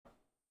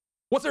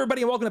What's up,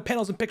 everybody, and welcome to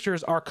Panels and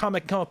Pictures, our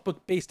comic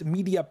book based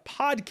media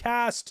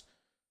podcast.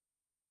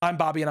 I'm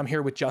Bobby, and I'm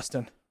here with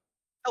Justin.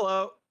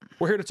 Hello.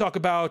 We're here to talk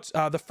about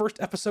the first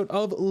episode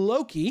of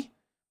Loki.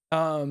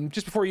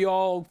 Just before you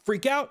all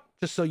freak out,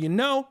 just so you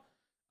know,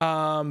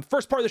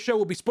 first part of the show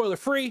will be spoiler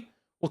free.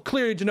 We'll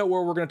clearly denote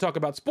where we're going to talk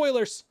about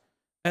spoilers,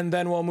 and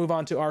then we'll move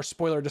on to our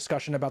spoiler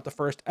discussion about the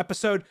first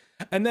episode.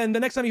 And then the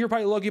next time you hear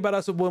probably Loki about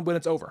us when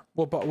it's over.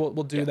 We'll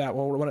do that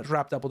when it's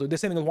wrapped up. We'll do the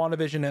same thing with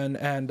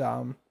WandaVision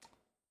and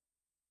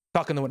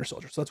talking the Winter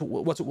Soldier. So that's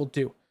what we'll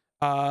do.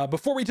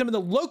 Before we jump into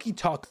Loki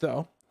talk,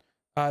 though,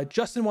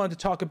 Justin wanted to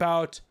talk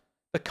about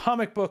the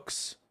comic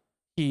books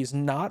he's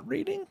not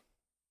reading.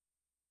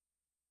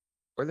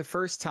 For the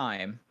first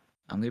time,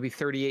 I'm going to be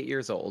 38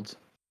 years old.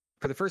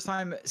 For the first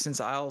time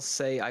since I'll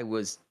say I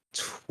was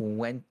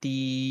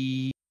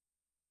 19,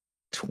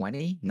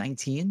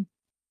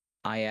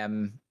 I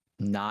am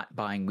not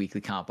buying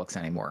weekly comic books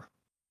anymore,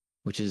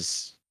 which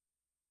is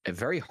a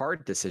very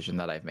hard decision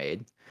that I've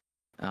made.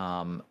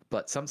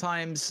 But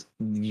sometimes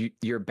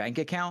your bank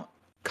account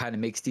kind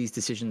of makes these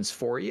decisions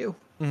for you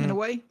in a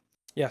way.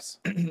 Yes.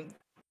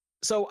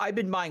 So I've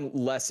been buying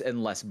less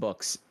and less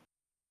books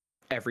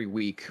every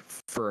week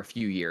for a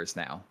few years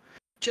now.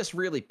 Just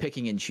really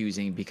picking and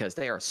choosing because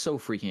they are so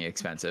freaking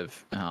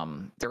expensive.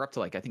 They're up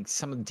to I think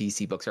some of the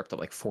DC books are up to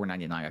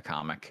 $4.99 a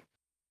comic.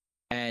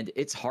 And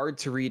it's hard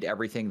to read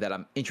everything that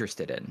I'm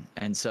interested in.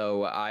 And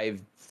so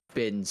I've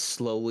been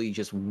slowly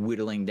just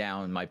whittling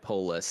down my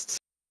pull list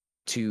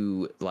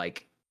to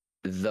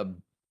the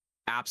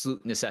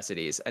absolute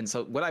necessities. And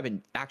so what I've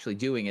been actually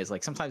doing is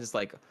sometimes it's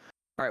all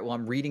right, well,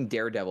 I'm reading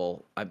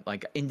Daredevil. I'm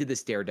into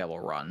this Daredevil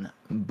run,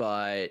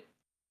 but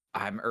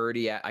I'm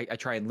already at, I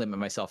try and limit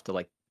myself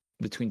to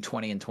between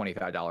 $20 and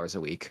 $25 a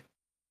week.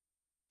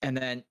 And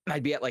then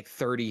I'd be at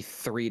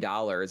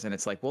 $33. And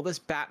it's well, this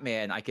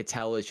Batman I could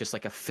tell is just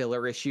a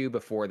filler issue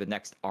before the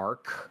next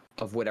arc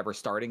of whatever's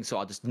starting. So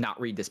I'll just not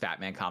read this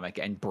Batman comic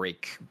and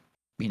break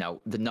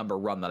the number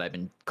run that I've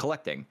been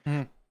collecting,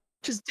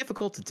 which is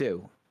difficult to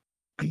do.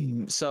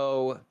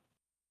 So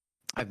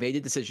I've made a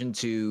decision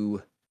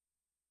to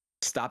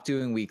stop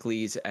doing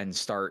weeklies and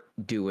start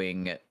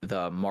doing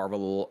the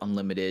Marvel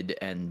Unlimited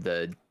and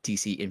the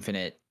DC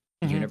Infinite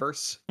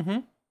universe.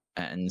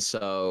 And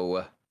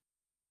so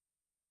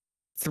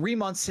 3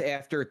 months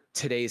after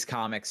today's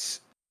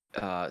comics,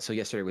 so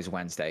yesterday was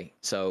Wednesday.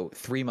 So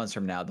 3 months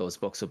from now, those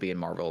books will be in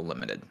Marvel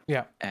Unlimited.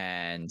 Yeah.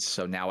 And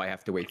so now I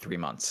have to wait 3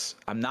 months.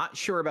 I'm not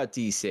sure about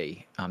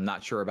DC. I'm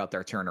not sure about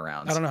their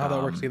turnarounds. I don't know how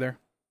that works either.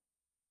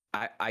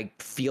 I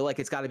feel like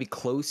it's got to be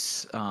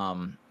close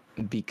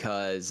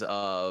because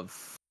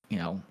of,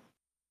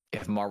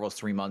 if Marvel's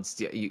 3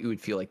 months, you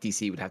would feel like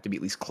DC would have to be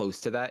at least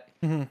close to that.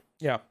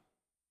 Yeah.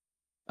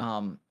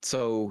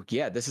 So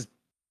yeah, this is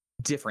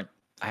different.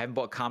 I haven't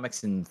bought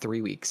comics in 3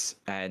 weeks,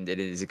 and it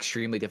is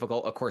extremely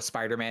difficult. Of course,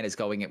 Spider-Man was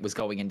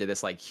going into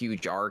this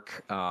huge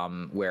arc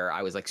where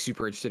I was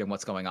super interested in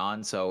what's going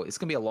on. So it's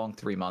gonna be a long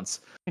 3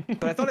 months.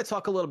 But I thought I'd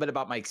talk a little bit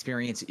about my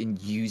experience in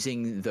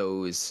using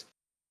those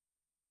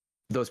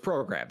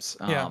programs,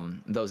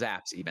 those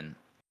apps even.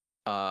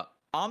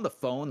 On the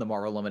phone, the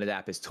Marvel Limited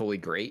app is totally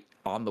great.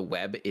 On the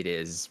web, it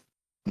is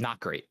not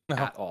great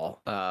at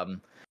all. I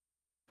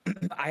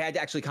had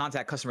to actually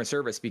contact customer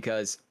service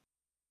because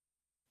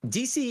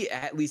DC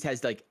at least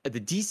has the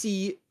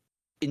DC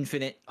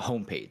Infinite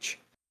homepage.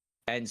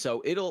 And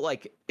so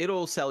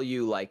it'll sell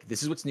you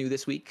this is what's new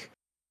this week.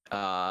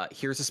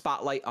 Here's a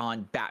spotlight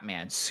on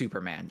Batman,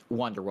 Superman,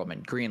 Wonder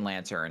Woman, Green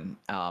Lantern,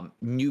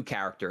 new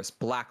characters,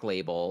 Black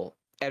Label,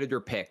 editor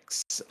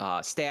picks,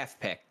 staff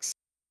picks.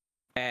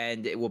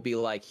 And it will be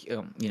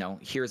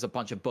here's a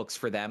bunch of books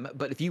for them.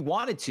 But if you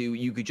wanted to,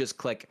 you could just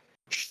click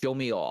show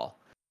me all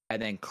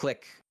and then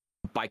click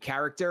by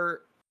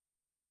character,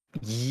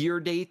 year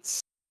dates,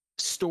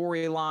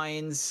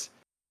 storylines,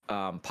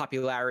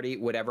 popularity,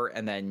 whatever,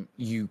 and then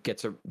you get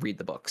to read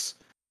the books.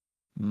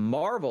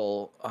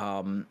 Marvel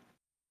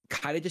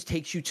kind of just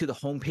takes you to the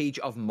homepage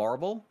of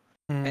Marvel,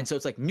 and so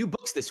it's new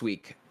books this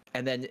week,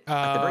 and then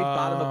at the very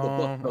bottom of the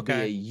book there'll be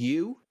a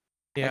U,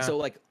 and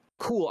so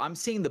cool, I'm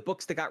seeing the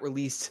books that got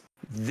released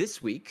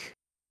this week,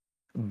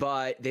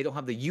 but they don't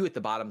have the U at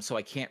the bottom, so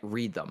I can't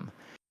read them.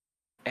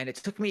 And it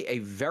took me a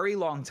very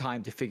long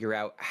time to figure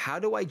out how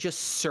do I just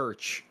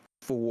search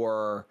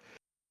for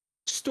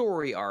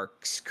story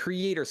arcs,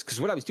 creators, because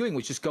what I was doing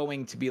was just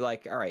going to be all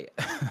right,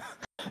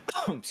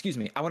 excuse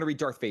me, I want to read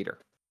Darth Vader.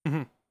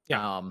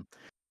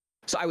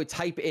 So I would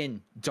type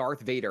in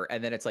Darth Vader,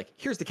 and then it's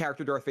here's the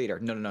character Darth Vader.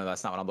 No,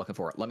 that's not what I'm looking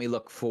for. Let me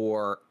look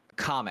for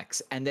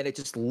comics, and then it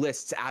just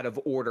lists out of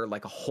order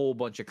a whole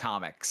bunch of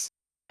comics,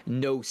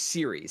 no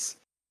series.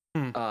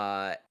 And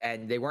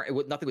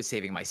nothing was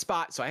saving my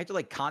spot, so I had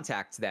to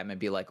contact them and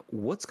be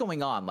what's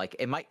going on?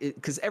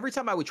 Because every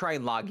time I would try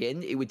and log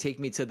in, it would take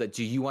me to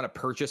do you want to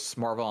purchase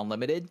Marvel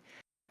Unlimited?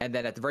 And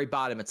then at the very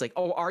bottom, it's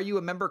oh, are you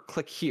a member?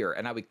 Click here.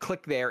 And I would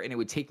click there, and it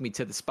would take me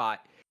to the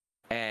spot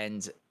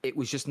and it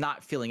was just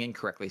not filling in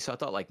correctly. So I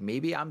thought like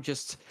maybe I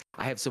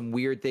have some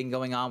weird thing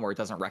going on where it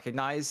doesn't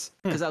recognize,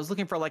 because I was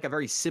looking for like a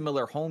very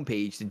similar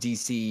homepage to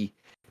DC,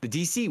 the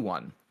DC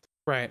one.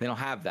 Right. They don't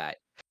have that.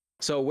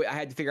 So what I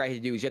had to figure out how to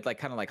do is you had to like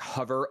kind of like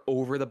hover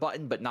over the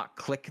button, but not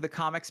click the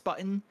comics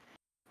button.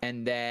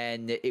 And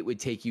then it would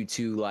take you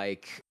to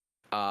like,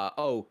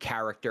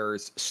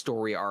 characters,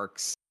 story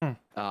arcs.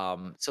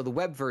 So the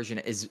web version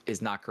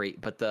is not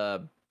great, but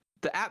the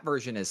app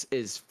version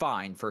is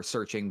fine for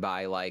searching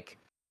by like,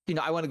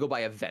 I want to go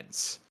by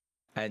events.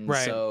 And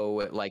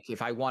so like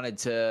if I wanted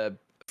to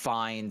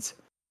find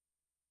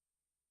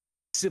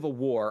Civil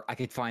War, I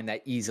could find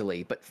that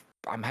easily, but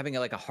I'm having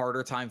like a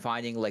harder time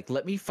finding like,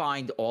 let me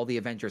find all the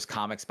Avengers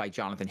comics by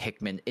Jonathan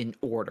Hickman in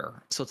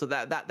order. So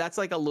that's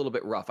like a little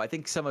bit rough. I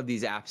think some of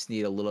these apps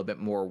need a little bit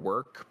more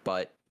work,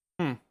 but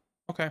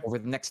okay. Over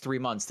the next 3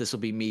 months, this will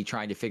be me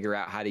trying to figure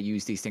out how to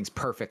use these things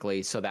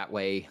perfectly. So that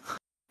way,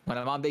 when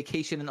I'm on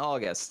vacation in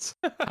August,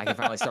 I can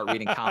finally start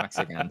reading comics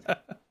again.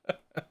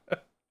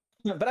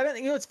 But I've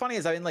been, what's funny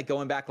is I've been like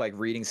going back, like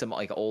reading some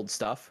like old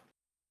stuff.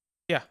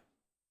 Yeah.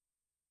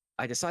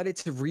 I decided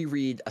to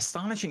reread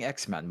Astonishing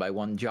X-Men by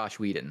one Josh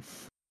Whedon.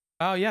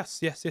 Oh,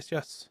 yes.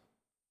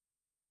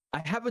 I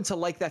happen to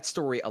like that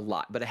story a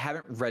lot, but I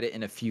haven't read it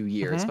in a few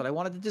years. But I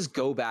wanted to just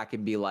go back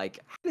and be like,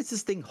 how does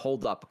this thing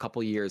hold up a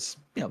couple years?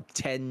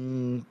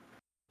 10.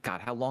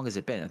 God, how long has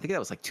it been? I think that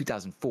was like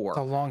 2004. It's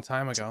a long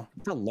time ago.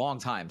 It's a long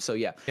time. So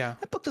yeah.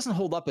 That book doesn't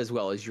hold up as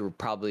well as you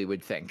probably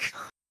would think.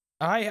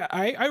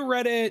 I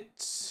read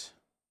it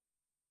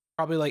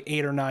probably like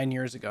 8 or 9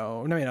 years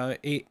ago. No,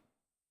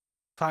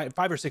 5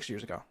 or 6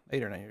 years ago.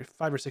 8 or 9 years.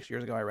 5 or 6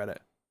 years ago I read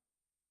it.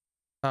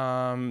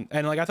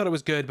 And like I thought it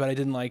was good, but I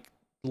didn't like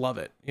love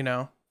it,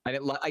 I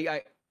didn't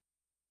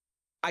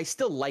I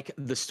still like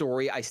the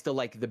story. I still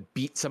like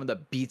some of the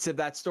beats of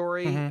that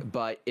story,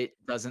 but it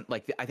doesn't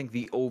like I think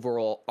the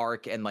overall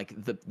arc and like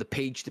the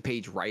page to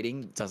page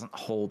writing doesn't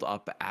hold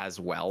up as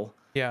well.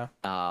 Yeah.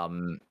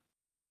 I'll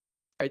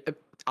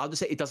just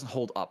say it doesn't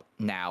hold up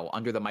now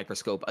under the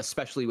microscope,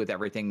 especially with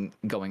everything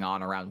going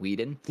on around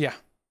Whedon. Yeah.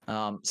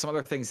 Some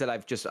other things that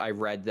I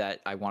read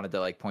that I wanted to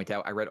like point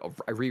out. I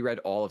reread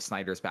all of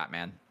Snyder's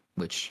Batman,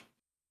 which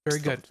very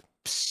good.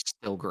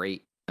 Still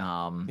great.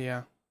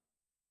 Yeah.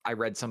 I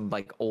read some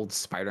like old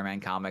Spider-Man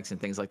comics and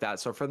things like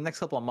that. So for the next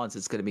couple of months,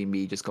 it's going to be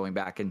me just going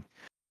back and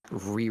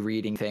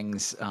rereading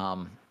things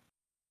that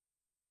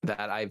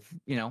I've,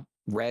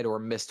 read or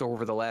missed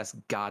over the last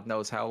God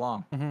knows how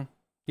long.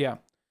 Yeah.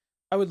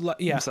 I would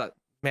yeah. So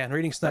man,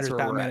 reading Snyder's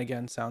Batman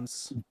again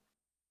sounds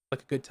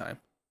like a good time.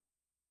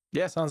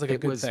 Yeah. Sounds like a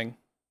good thing.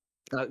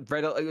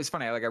 It was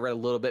funny. Like I read a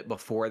little bit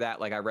before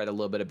that. Like I read a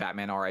little bit of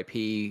Batman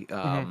R.I.P.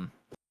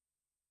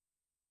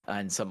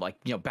 And some like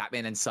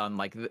Batman and Son,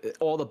 like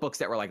all the books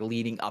that were like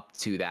leading up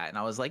to that, and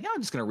I was like,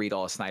 I'm just gonna read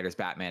all of Snyder's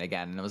Batman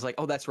again, and I was like,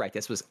 oh, that's right,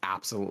 this was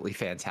absolutely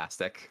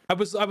fantastic. I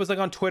was like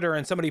on Twitter,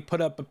 and somebody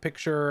put up a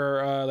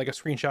picture, like a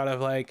screenshot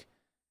of like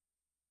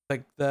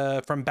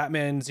the from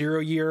Batman Zero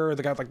Year,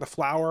 the guy with like the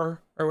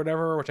flower or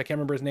whatever, which I can't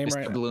remember his name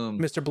right.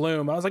 Mr.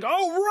 Bloom. I was like,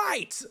 oh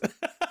right.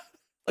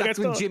 Like that's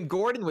when Jim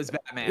Gordon was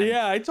Batman.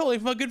 Yeah, I totally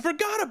fucking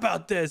forgot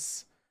about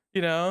this.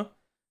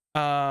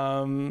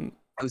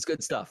 It was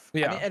good stuff.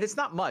 Yeah. I mean, and it's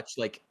not much.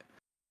 Like,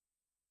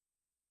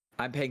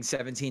 I'm paying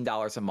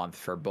 $17 a month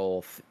for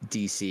both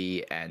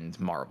DC and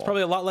Marvel.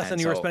 Probably a lot less than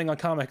you were spending on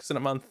comics in a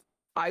month.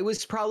 I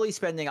was probably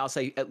spending, I'll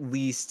say, at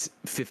least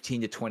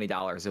 $15 to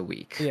 $20 a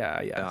week.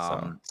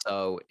 Yeah.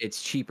 So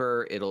it's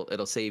cheaper.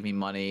 It'll save me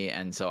money,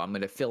 and so I'm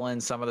gonna fill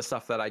in some of the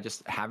stuff that I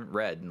just haven't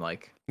read, and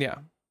like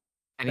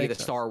any of the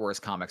Star Wars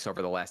comics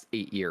over the last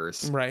 8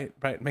 years. Right.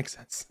 Makes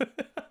sense.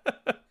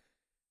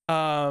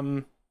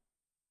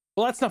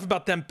 Well, that's enough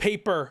about them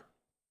paper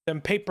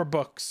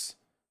books.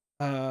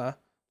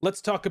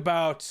 Let's talk.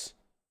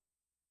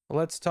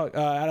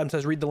 Adam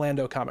says read the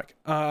Lando comic.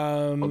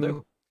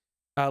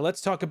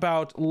 Let's talk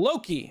about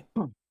Loki,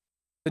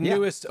 the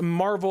newest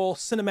Marvel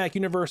Cinematic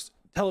Universe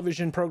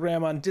television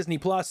program on Disney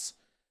Plus.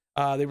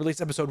 They released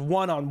episode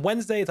 1 on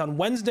Wednesday. It's on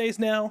Wednesdays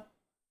now.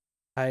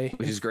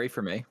 Which is great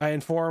for me. I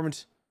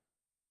informed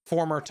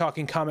former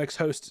Talking Comics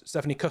host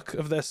Stephanie Cook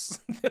of this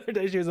the other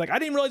day. She was like, I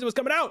didn't realize it was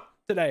coming out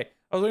today.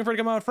 I was waiting for it to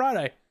come out on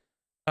Friday.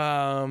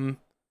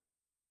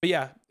 But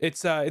yeah,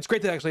 it's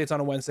great that actually it's on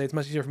a Wednesday. It's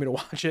much easier for me to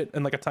watch it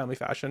in like a timely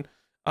fashion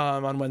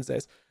on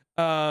Wednesdays.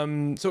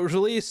 So it was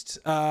released,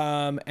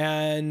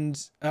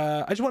 and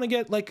I just want to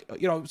get like,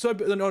 so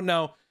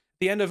no,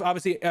 the end of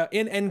obviously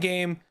in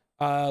Endgame,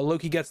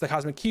 Loki gets the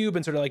cosmic cube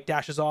and sort of like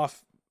dashes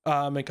off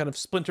and kind of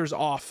splinters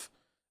off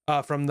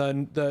from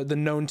the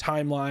known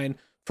timeline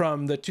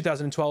from the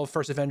 2012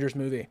 first Avengers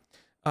movie.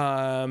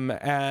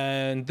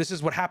 And this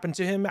is what happened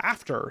to him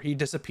after he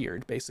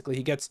disappeared. Basically,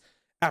 he gets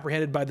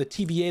apprehended by the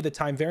TVA, the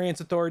Time Variance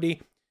Authority,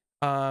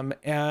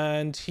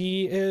 and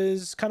he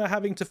is kind of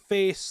having to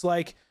face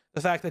like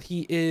the fact that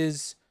he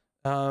is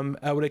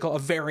what they call a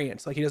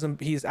variant. Like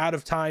he's out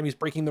of time, he's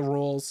breaking the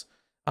rules,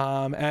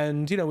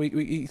 and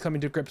we coming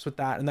to grips with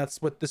that, and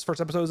that's what this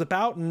first episode is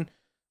about. And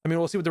I mean,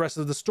 we'll see what the rest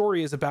of the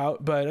story is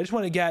about, but I just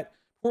want to get,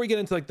 before we get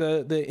into like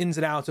the ins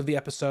and outs of the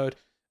episode,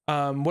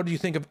 what do you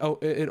think of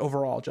it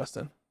overall,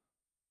 Justin?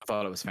 I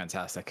thought it was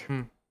fantastic.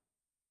 Hmm.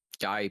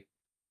 I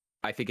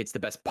think it's the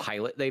best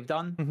pilot they've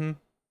done.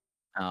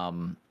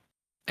 Mm-hmm.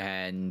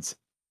 And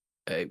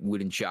it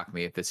wouldn't shock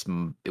me if it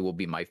will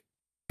be my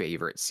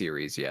favorite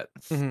series yet.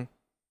 Mm-hmm.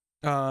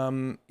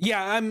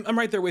 Yeah, I'm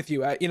right there with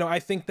you. I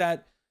think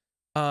that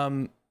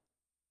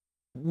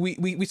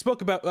we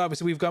spoke about,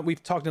 obviously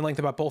we've talked in length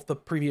about both the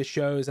previous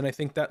shows, and I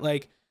think that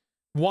like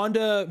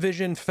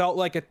WandaVision felt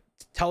like a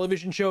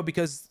television show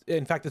because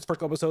in fact its first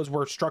couple episodes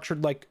were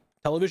structured like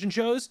television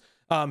shows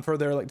for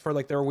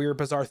their weird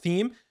bizarre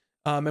theme.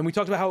 And we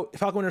talked about how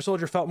Falcon Winter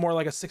Soldier felt more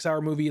like a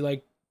 6-hour movie,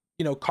 like,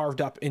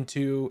 carved up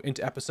into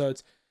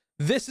episodes.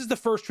 This is the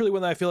first truly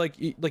one that I feel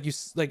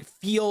like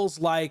feels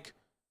like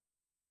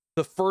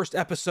the first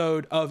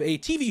episode of a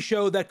TV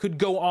show that could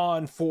go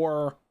on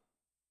for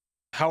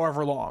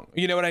however long.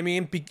 You know what I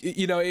mean?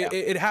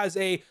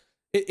 It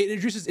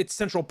introduces its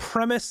central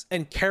premise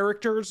and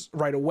characters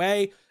right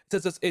away.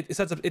 It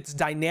sets up its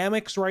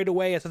dynamics right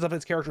away. It sets up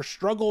its character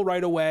struggle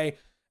right away,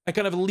 and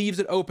kind of leaves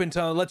it open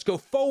to let's go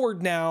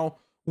forward now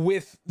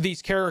with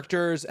these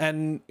characters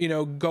and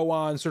go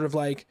on sort of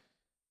like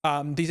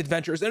these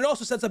adventures. And it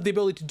also sets up the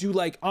ability to do,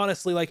 like,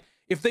 honestly, like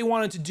if they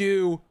wanted to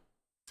do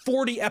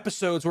 40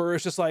 episodes where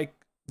it's just like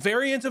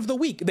variant of the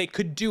week, they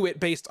could do it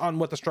based on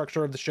what the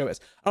structure of the show is.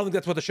 I don't think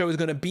that's what the show is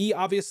going to be,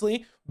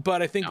 obviously,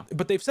 but I think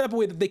but they've set up a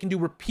way that they can do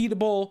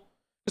repeatable.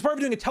 As part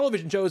of doing a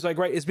television show is like,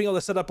 right, is being able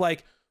to set up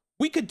like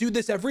we could do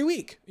this every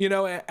week,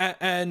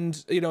 and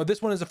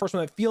this one is the first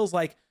one that feels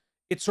like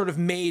it's sort of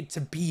made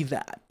to be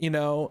that,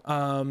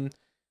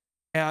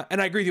 and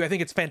I agree with you. I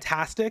think it's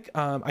fantastic.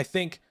 I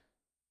think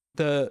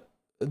the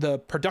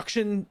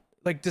production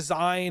like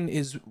design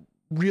is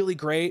really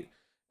great.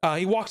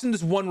 He walks in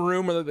this one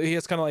room where he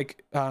has kind of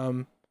like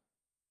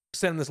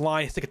send this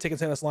line, take a ticket,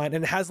 send this line,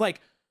 and it has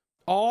like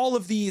all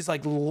of these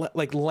like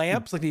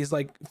lamps, like these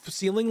like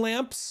ceiling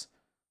lamps.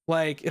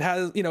 Like it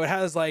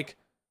has like,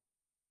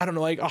 I don't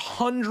know, like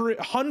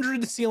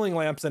 100 ceiling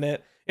lamps in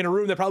it in a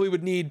room that probably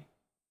would need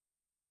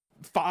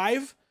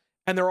 5,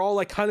 and they're all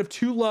like kind of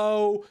too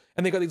low,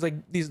 and they got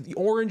these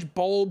orange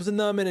bulbs in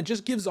them, and it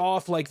just gives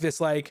off like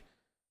this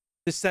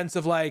sense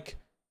of like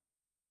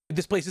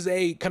this place is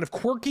a kind of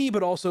quirky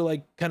but also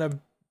like kind of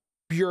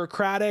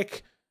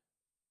bureaucratic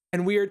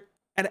and weird.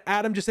 And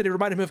Adam just said it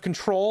reminded him of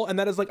Control, and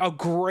that is like a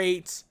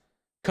great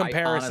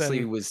comparison. I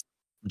honestly was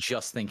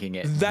just thinking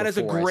it. That is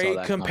a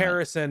great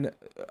comparison. Comment.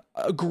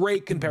 A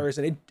great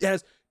comparison.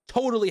 It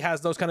totally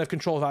has those kind of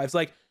Control vibes,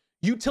 like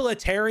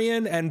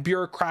utilitarian and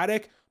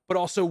bureaucratic, but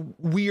also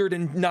weird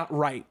and not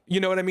right. You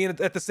know what I mean?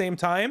 At the same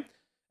time.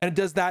 And it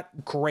does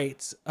that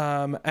great.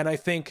 And I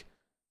think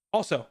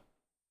also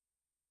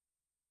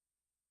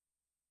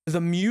the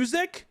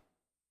music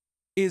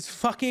is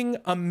fucking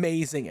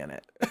amazing in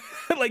it.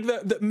 Like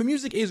the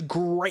music is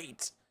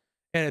great.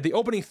 And the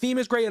opening theme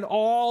is great, and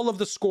all of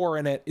the score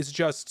in it is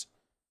just,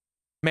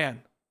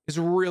 man, is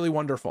really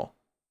wonderful.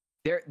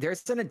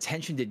 There's an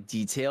attention to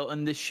detail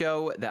in this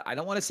show that I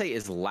don't want to say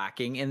is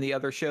lacking in the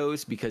other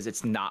shows, because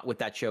it's not what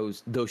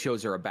those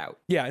shows are about.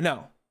 Yeah,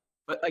 no.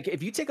 But like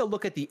if you take a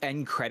look at the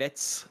end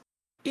credits,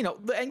 the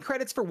end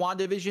credits for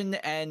WandaVision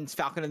and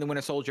Falcon and the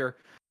Winter Soldier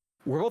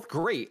were both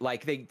great.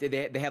 Like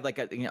they have like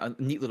a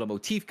neat little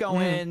motif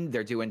going.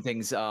 They're doing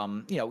things.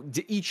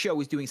 Each show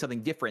is doing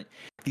something different.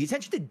 The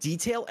attention to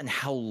detail and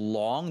how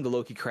long the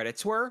Loki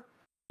credits were.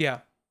 Yeah.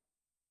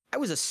 I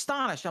was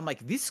astonished. I'm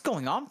like, this is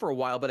going on for a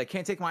while, but I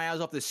can't take my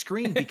eyes off the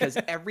screen because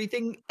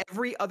every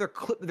other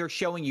clip they're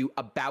showing you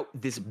about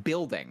this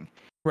building,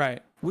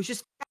 right, was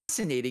just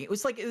fascinating. It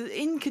was like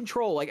in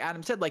Control, like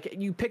Adam said, like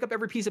you pick up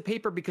every piece of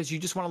paper because you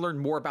just want to learn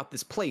more about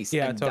this place.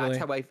 Yeah, and totally.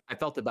 That's how I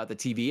felt about the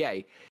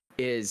TVA.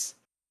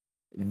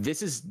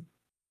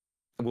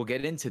 We'll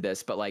get into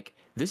this, but like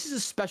this is a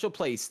special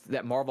place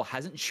that Marvel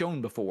hasn't shown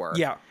before.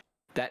 Yeah,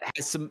 that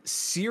has some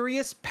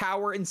serious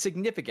power and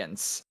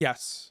significance.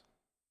 Yes.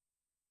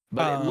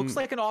 But it looks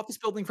like an office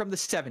building from the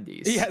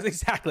 70s. Yes,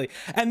 exactly.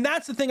 And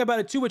that's the thing about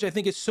it too, which I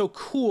think is so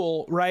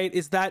cool, right?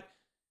 Is that,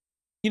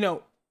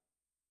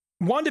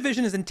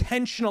 WandaVision is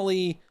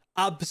intentionally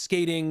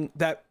obfuscating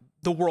that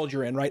the world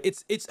you're in, right?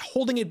 It's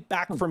holding it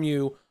back from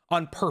you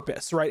on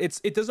purpose, right?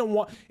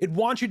 It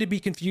wants you to be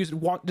confused.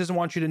 It doesn't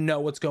want you to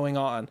know what's going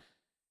on.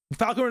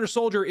 Falcon Winter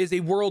Soldier is a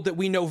world that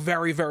we know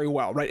very, very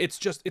well, right?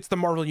 It's the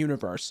Marvel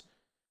universe.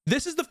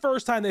 This is the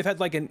first time they've had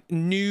like a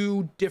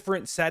new,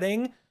 different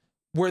setting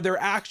where they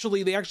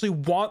actually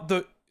want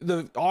the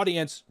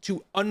audience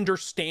to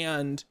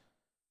understand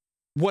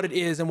what it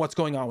is and what's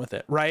going on with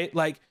it, right?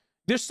 Like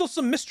there's still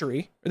some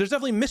mystery. There's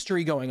definitely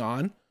mystery going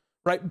on,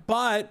 right?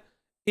 But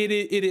it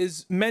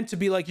is meant to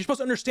be like, you're supposed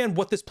to understand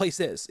what this place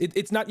is.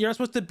 It's not, you're not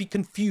supposed to be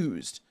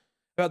confused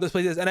about this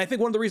place is. And I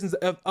think one of the reasons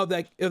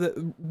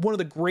one of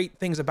the great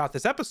things about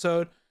this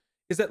episode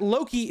is that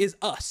Loki is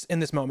us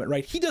in this moment,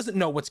 right? He doesn't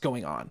know what's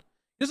going on.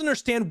 He doesn't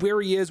understand where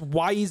he is,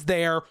 why he's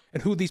there,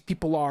 and who these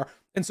people are.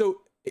 And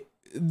so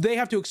they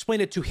have to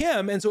explain it to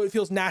him, and so it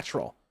feels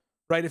natural,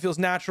 right? It feels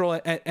natural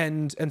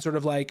and sort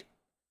of like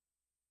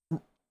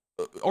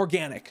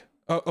organic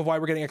of why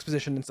we're getting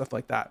exposition and stuff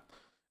like that.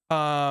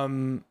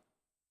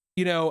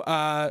 You know,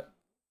 I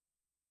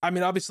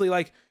mean, obviously,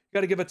 like,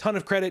 got to give a ton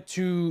of credit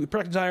to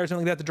production designers and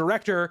something like that. The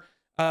director,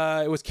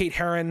 it was Kate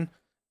Herron.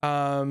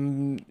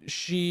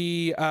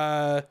 She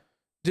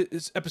directed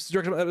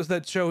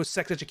that show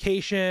Sex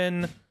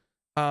Education.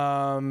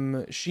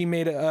 She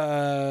made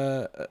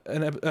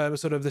an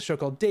episode of the show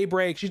called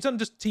Daybreak. She's done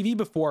just TV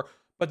before,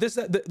 but this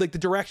like the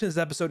direction of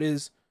this episode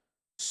is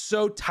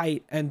so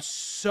tight and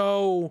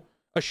so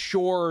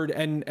assured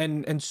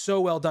and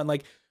so well done.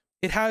 Like,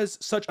 it has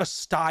such a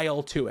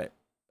style to it.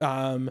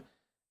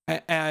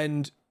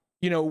 And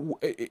you know,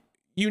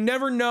 you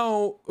never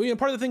know, you know,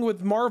 part of the thing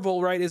with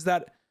Marvel, right, is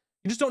that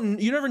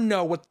you never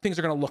know what things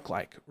are going to look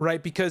like,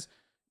 right? Because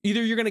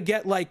either you're going to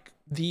get like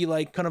the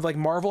like kind of like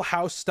Marvel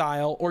house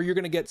style, or you're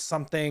going to get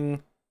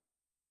something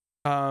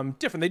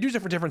different. They do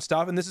different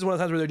stuff, and this is one of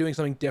the times where they're doing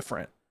something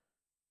different.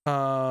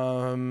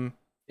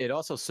 It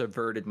also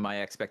subverted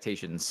my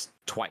expectations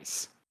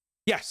twice.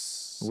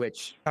 Yes,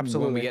 which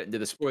absolutely, when we get into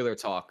the spoiler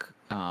talk,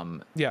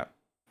 yeah,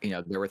 you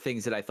know, there were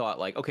things that I thought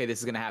like, okay, this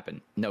is going to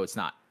happen. No, it's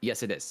not.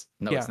 Yes, it is.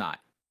 No, it's not.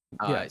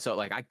 So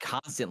like I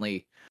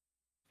constantly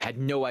had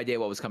no idea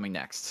what was coming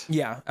next.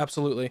 Yeah,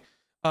 absolutely.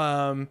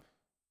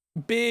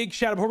 Big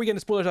shout out before we get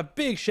into spoilers. A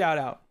big shout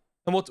out,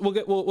 and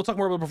we'll talk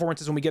more about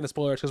performances when we get into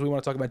spoilers, because we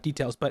want to talk about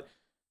details. But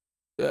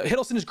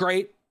Hiddleston is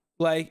great.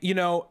 Like, you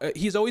know,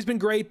 he's always been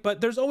great,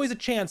 but there's always a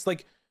chance.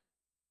 Like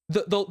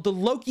the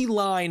Loki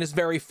line is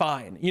very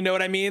fine. You know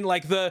what I mean?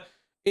 Like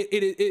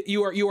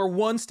you are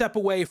one step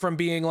away from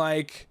being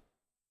like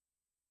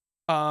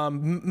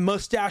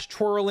mustache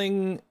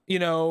twirling, you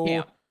know,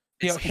 yeah.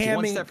 hamming,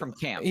 one step from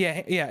camp.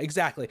 Yeah,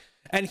 exactly.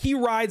 And he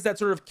rides that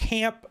sort of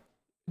camp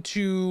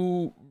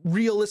to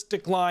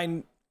realistic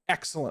line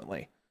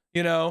excellently,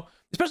 you know,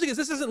 especially because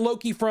this isn't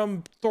Loki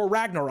from Thor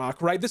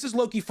Ragnarok, right? This is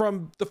Loki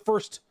from the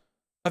first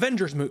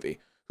Avengers movie,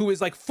 who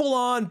is like full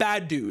on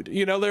bad dude.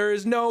 You know, there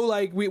is no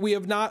like we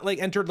have not like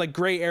entered like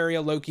gray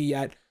area Loki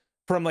yet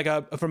from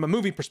a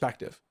movie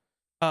perspective.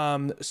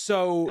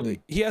 So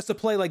he has to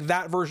play like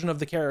that version of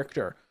the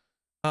character.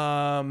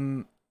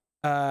 And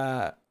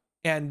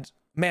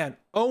man,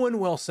 Owen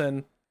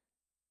Wilson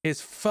is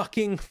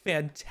fucking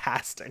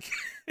fantastic.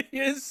 He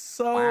is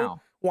so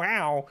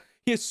wow.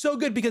 He is so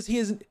good, because he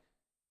is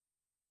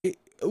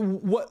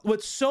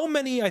what so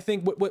many, I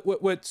think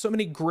what so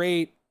many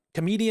great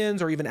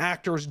comedians or even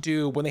actors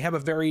do when they have a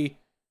very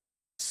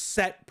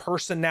set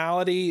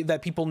personality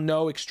that people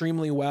know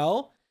extremely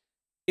well,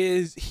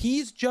 is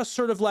he's just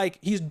sort of like,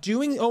 he's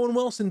doing Owen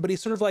Wilson, but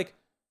he's sort of like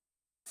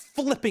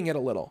flipping it a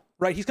little,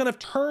 right? He's kind of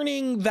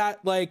turning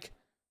that like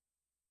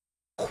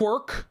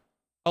quirk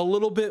a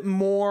little bit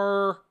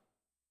more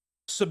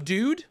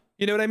subdued.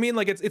 You know what I mean?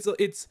 Like it's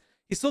he's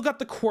still got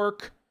the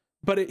quirk,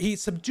 but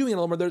he's subduing it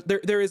a little more.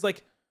 There is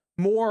like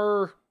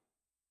more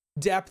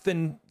depth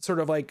and sort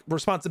of like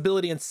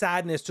responsibility and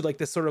sadness to like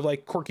this sort of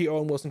like quirky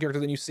Owen Wilson character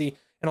than you see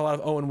in a lot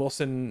of Owen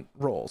Wilson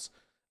roles.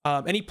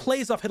 And he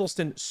plays off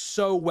Hiddleston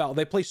so well.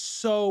 They play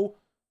so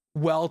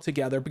well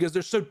together because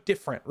they're so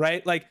different,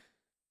 right? Like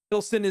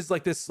Hiddleston is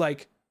like this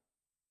like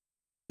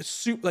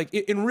like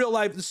in real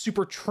life, the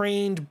super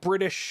trained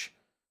British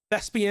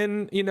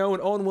thespian, you know,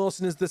 and Owen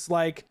Wilson is this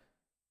like,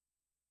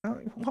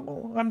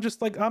 I'm just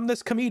like, I'm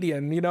this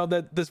comedian, you know,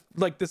 this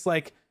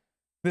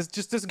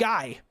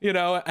guy, you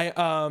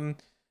know,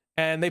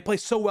 and they play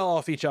so well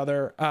off each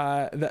other,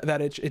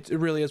 that it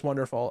really is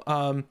wonderful.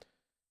 And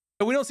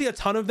we don't see a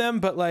ton of them,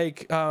 but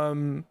like,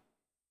 Wunmi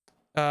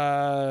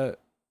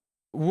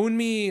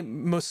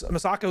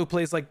Masako, who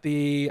plays like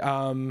the,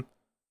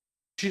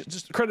 she's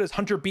just credited as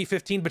Hunter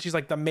B-15, but she's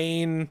like the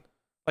main,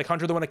 like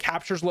Hunter, the one that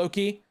captures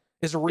Loki,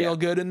 is real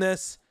good in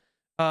this.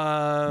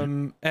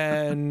 And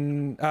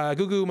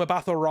Gugu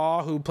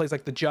Mbatha-Raw, who plays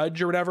like the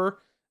judge or whatever,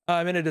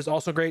 in it, is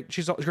also great.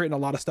 She's great in a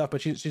lot of stuff, but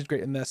she's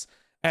great in this.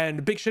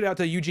 And big shout out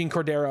to Eugene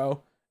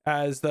Cordero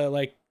as the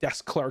like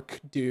desk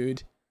clerk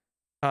dude,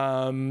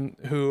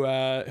 who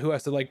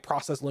has to like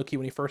process Loki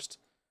when he first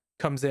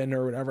comes in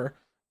or whatever.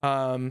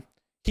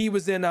 He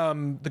was in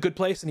The Good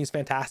Place, and he's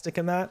fantastic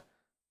in that.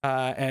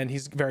 And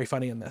he's very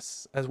funny in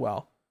this as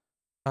well.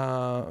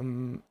 Yeah,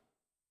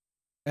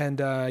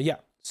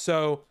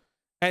 so,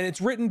 and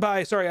it's written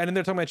by, sorry, I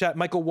didn't talk about chat,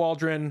 Michael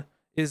Waldron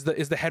is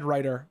the head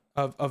writer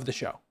of the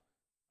show.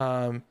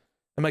 And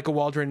Michael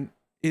Waldron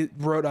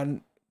wrote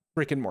on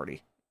Rick and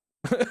Morty.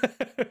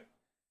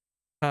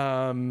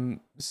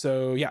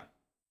 So yeah,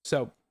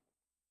 so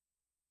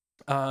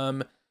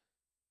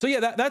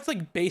yeah, that's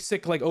like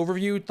basic like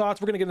overview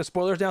thoughts. We're gonna get into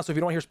spoilers now, so if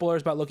you don't want to hear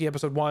spoilers about Loki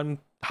episode 1,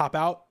 hop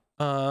out.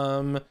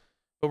 But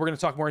we're gonna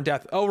talk more in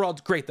depth. Overall,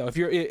 it's great though. If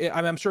you're,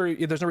 I'm sure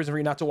there's no reason for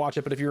you not to watch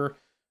it, but if you're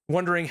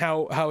wondering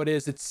how it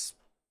is, it's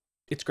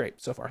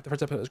great so far. The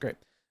first episode is great.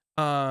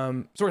 So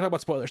we're gonna talk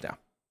about spoilers now.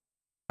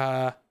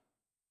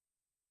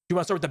 You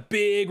want to start with the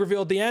big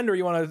reveal at the end, or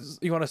you want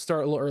to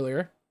start a little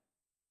earlier?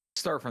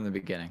 Start from the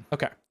beginning.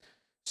 Okay.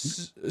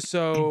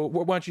 So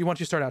why don't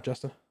you start out,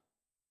 Justin?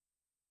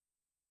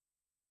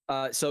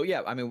 So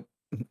yeah, I mean,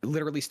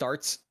 literally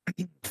starts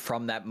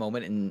from that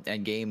moment in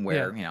Endgame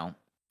where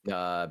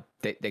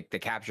they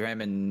capture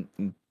him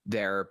and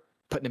they're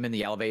putting him in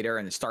the elevator,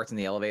 and it starts in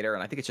the elevator.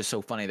 And I think it's just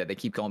so funny that they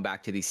keep going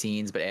back to these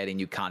scenes but adding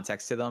new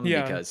context to them,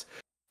 because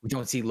we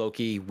don't see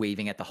Loki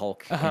waving at the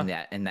Hulk in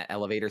that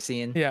elevator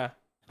scene.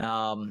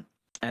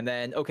 And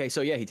then,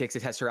 he takes the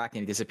Tesseract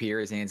and he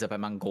disappears and ends up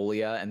in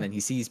Mongolia. And then he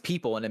sees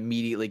people and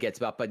immediately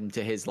gets up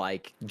into his,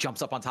 like,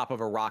 jumps up on top of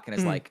a rock and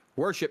is like,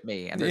 worship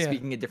me. And they're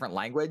speaking a different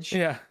language.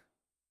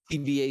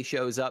 TVA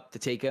shows up to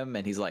take him,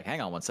 and he's like, hang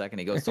on one second.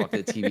 He goes to talk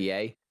to the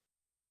TVA.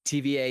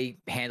 TVA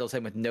handles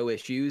him with no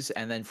issues.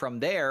 And then from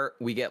there,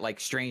 we get, like,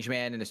 Strange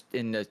Man in the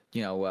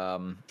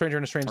Stranger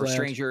in a Strange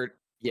Land.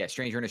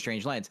 Stranger in a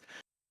Strange Land,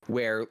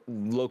 where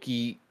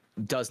Loki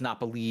does not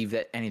believe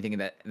that anything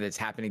that's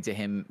happening to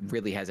him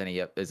really has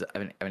any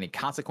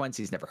consequence.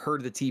 He's never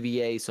heard of the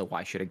TVA, so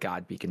why should a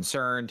god be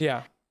concerned?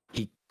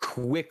 He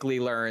quickly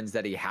learns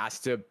that he has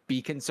to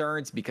be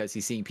concerned because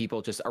he's seeing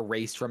people just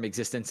erased from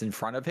existence in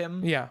front of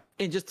him.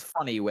 In just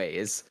funny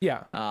ways.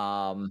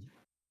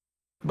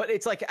 But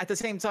it's like, at the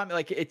same time,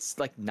 like, it's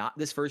like not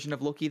this version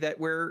of Loki that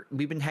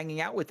we've been hanging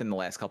out with in the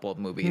last couple of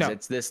movies. No.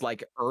 It's this,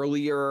 like,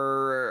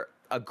 earlier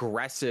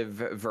aggressive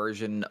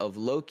version of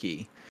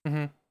Loki.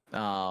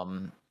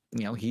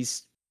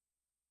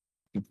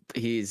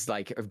 He's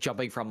like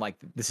jumping from, like,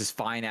 this is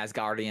fine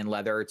Asgardian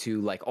leather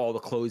to, like, all the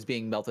clothes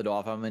being melted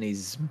off him, and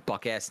he's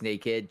buck ass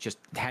naked. Just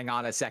hang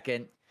on a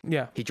second.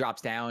 He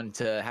drops down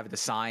to have to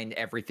sign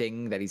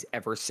everything that he's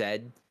ever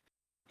said.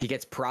 He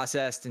gets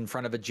processed in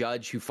front of a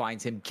judge who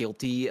finds him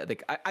guilty.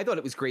 Like, I thought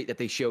it was great that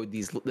they showed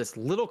this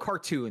little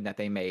cartoon that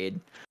they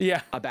made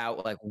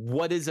about, like,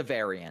 what is a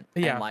variant.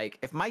 And, like,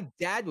 if my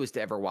dad was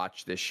to ever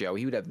watch this show,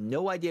 he would have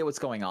no idea what's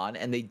going on.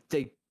 And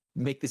they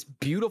make this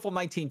beautiful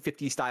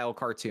 1950 style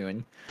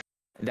cartoon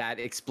that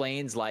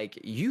explains, like,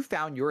 you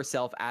found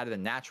yourself out of the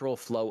natural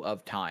flow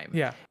of time.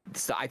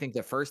 So I think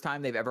the first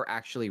time they've ever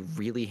actually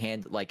really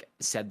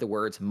said the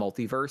words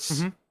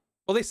multiverse.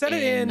 Well, they said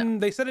it in Spider-Man.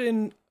 They said it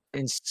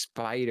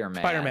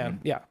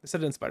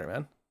in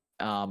Spider-Man.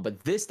 But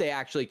this, they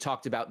actually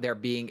talked about there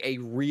being a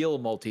real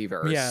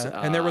multiverse.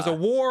 And there was a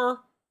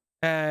war,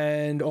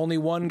 and only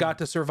one got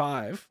to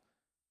survive.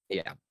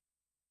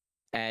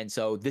 And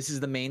so this is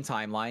the main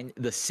timeline,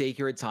 the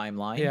sacred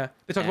timeline.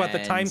 They talk about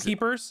the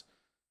timekeepers.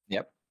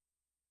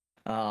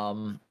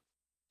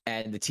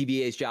 And the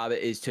TVA's job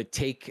is to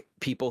take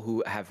people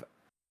who have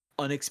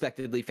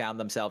unexpectedly found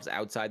themselves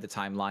outside the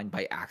timeline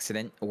by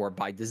accident or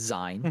by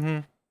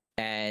design,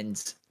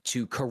 and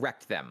to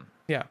correct them.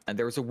 And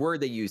there was a word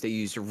they used. They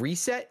used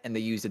reset, and they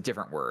used a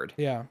different word.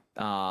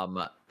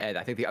 And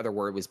I think the other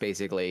word was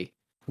basically,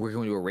 we're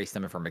going to erase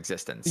them from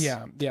existence.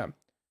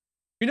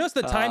 You notice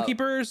the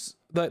timekeepers,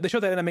 they show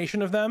that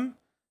animation of them.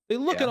 They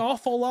look an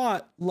awful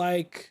lot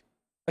like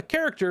a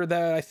character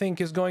that I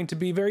think is going to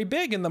be very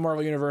big in the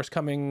Marvel Universe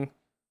coming.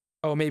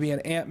 Oh, maybe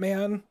an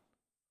Ant-Man,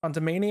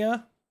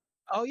 Quantumania.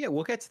 Oh yeah,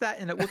 we'll get to that,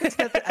 and we'll get to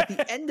that at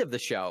the end of the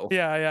show.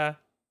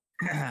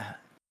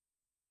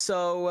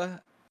 So,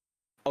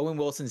 Owen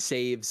Wilson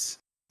saves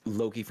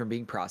Loki from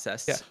being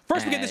processed.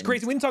 First, we get this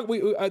crazy. We didn't talk.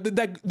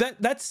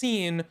 That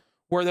scene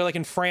where they're, like,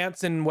 in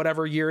France in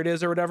whatever year it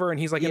is or whatever, and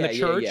he's, like, in the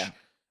church.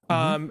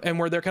 And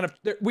where they're kind of,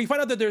 we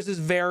find out that there's this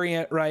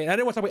variant, right? And I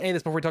didn't want to talk about any of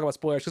this before we talk about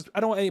spoilers, because I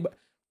don't want anybody.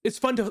 It's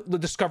fun to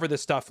discover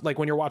this stuff, like,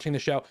 when you're watching the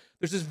show.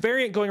 There's this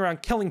variant going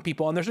around killing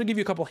people, and they're going to give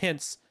you a couple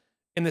hints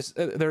in this.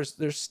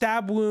 There's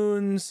stab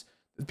wounds.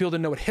 People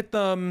didn't know what hit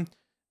them.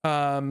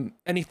 And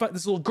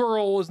this little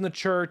girl is in the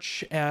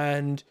church,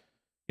 and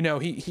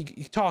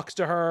he talks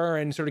to her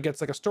and sort of gets,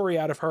 like, a story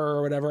out of her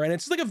or whatever. And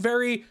it's like a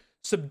very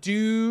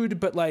subdued,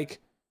 but, like,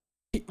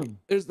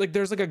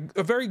 there's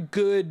a very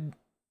good,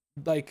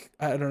 like,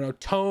 I don't know,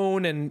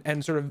 tone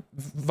and sort of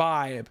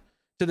vibe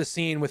to the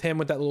scene with him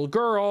with that little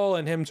girl,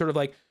 and him sort of,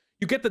 like,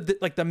 you get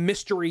the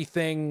mystery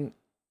thing,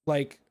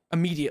 like,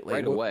 immediately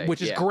right away,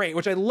 which is great,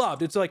 which I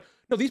loved. It's like,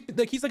 no,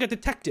 he's like a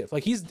detective.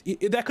 Like,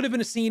 that could have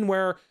been a scene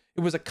where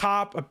it was a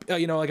cop,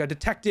 like a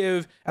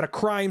detective at a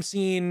crime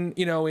scene,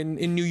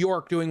 in New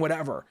York doing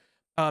whatever.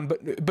 But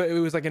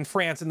it was, like, in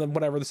France in the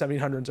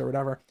 1700s or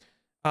whatever.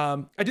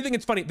 I do think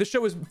it's funny. This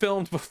show was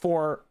filmed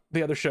before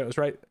the other shows,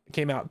 right?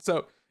 Came out.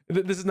 So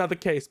this is not the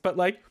case, but,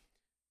 like,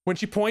 when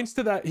she points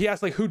to that, he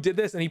asks, like, who did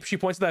this, and she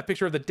points to that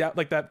picture of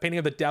that painting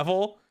of the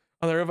devil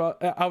on the river.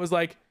 I was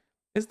like,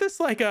 is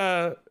this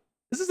a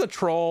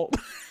troll?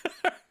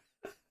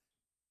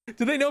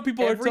 Do they know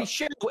people every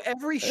show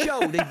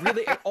they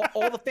really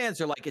all the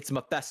fans are like, it's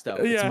Mephisto.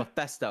 It's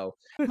Mephisto.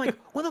 I'm like,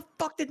 when the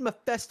fuck did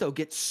Mephisto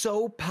get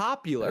so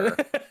popular?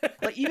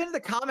 Like, even in the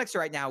comics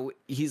right now,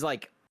 he's,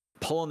 like,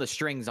 pulling the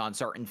strings on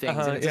certain things,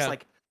 and it's just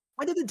like,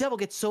 when did the devil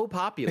get so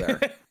popular?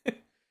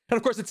 And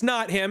of course, it's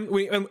not him.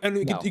 You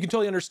can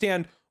totally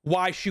understand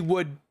why she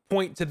would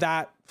point to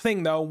that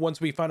thing, though,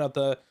 once we find out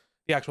the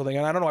actual thing.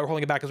 And I don't know why we're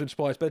holding it back because we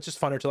spoilers, but it's just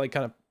funner to, like,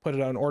 kind of put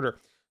it on order.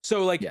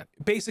 So, like,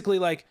 basically,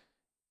 like,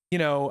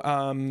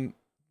 Owen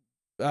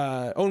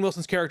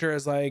Wilson's character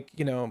is like,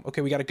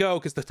 okay, we got to go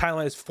because the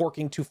timeline is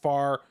forking too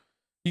far.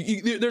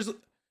 There's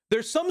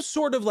some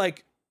sort of,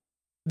 like,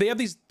 they have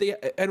these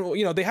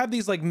they have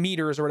these like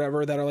meters or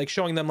whatever that are like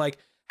showing them like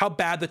how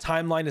bad the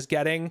timeline is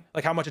getting,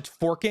 like how much it's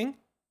forking.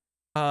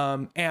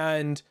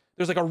 And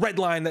there's like a red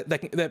line that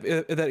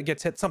it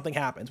gets hit, something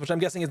happens, which I'm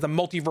guessing is the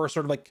multiverse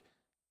sort of like,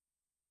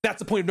 that's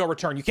the point of no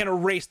return. You can't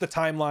erase the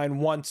timeline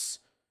once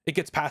it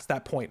gets past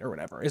that point or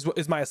whatever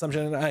is my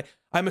assumption. And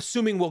I'm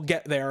assuming we'll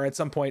get there at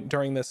some point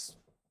during this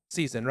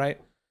season, right?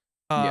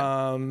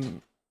 Yeah.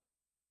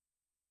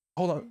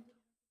 Hold on.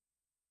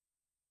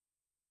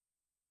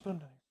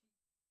 Come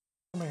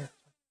here.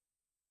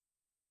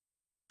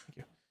 Thank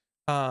you.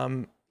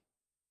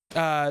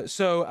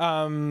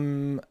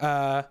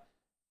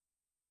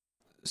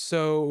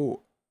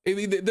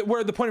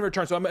 Where the point of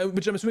return,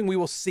 which I'm assuming we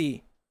will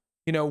see,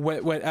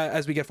 when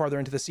as we get farther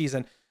into the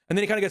season. And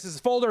then he kind of gets his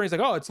folder and he's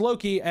like, oh, it's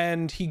Loki,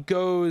 and he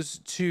goes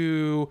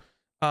to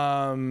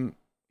back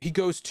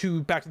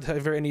to the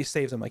Tavern and he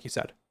saves him, like you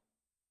said.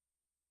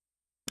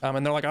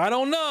 And they're like, I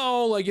don't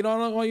know, like, I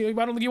don't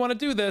think you want to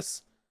do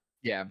this.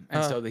 Yeah,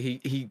 and so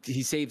he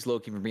saves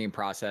Loki from being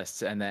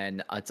processed, and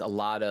then it's a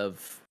lot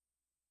of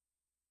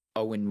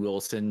Owen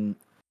Wilson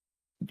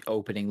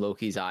opening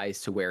Loki's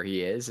eyes to where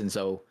he is. And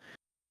so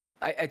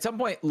at some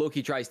point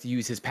Loki tries to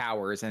use his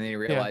powers and then he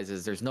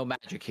realizes there's no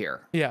magic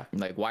here. Yeah.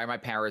 Like, why are my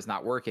powers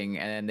not working?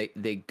 And then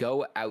they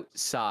go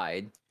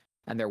outside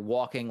and they're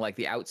walking like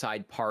the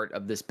outside part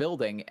of this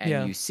building,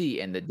 and you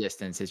see in the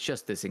distance it's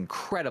just this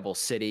incredible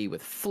city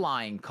with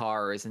flying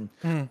cars. And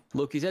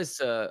Loki says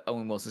to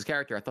Owen Wilson's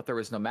character, I thought there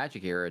was no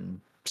magic here. And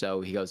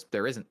so he goes,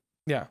 there isn't.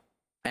 Yeah.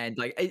 And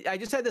like I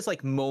just had this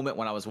like moment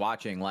when I was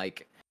watching,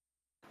 like,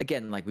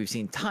 again, like we've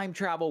seen time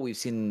travel, we've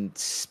seen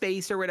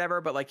space or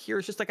whatever, but like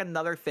here's just like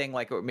another thing,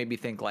 like it made me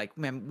think like,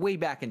 man, way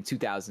back in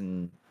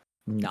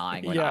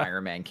 2009 when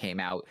Iron Man came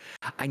out,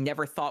 I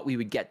never thought we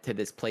would get to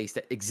this place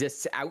that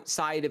exists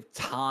outside of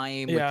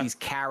time with these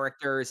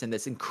characters and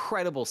this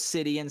incredible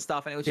city and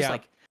stuff. And it was just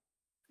like,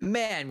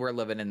 man, we're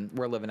living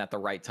at the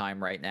right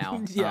time right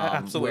now.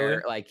 Absolutely.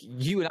 Where like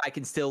you and I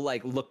can still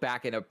like look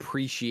back and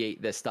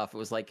appreciate this stuff. It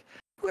was like,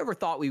 whoever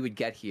thought we would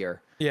get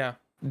here? Yeah.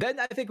 Then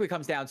I think it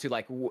comes down to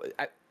like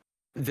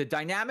the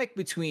dynamic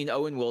between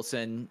Owen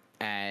Wilson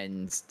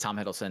and Tom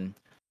Hiddleston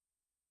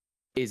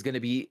is going to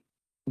be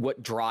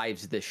what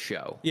drives this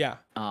show. Yeah.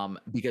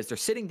 Because they're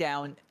sitting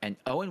down and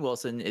Owen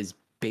Wilson is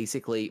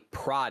basically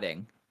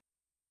prodding.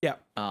 Yeah.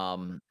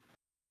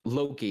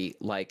 Loki,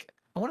 like,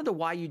 I want to know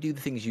why you do the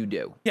things you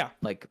do. Yeah.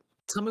 Like,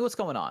 tell me what's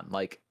going on.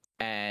 Like,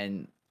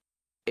 and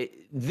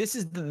this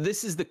is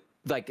the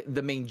like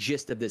the main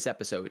gist of this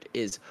episode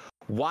is,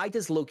 why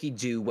does Loki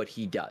do what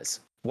he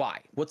does?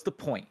 Why? What's the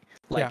point?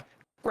 Like,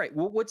 great.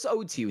 Well, what's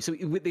owed to you? So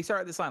they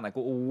start at this line like,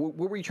 well,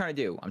 what were you trying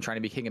to do? I'm trying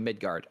to be king of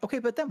Midgard. Okay,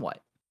 but then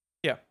what?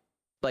 Yeah.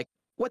 Like,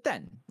 what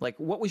then? Like,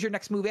 what was your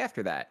next move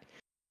after that?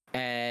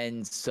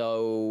 And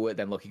so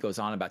then Loki goes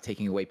on about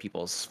taking away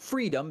people's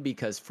freedom,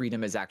 because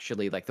freedom is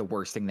actually like the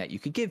worst thing that you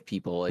could give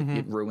people.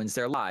 It ruins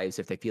their lives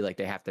if they feel like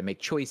they have to make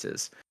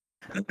choices.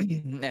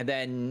 And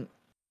then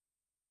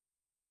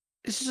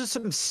this is just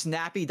some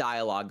snappy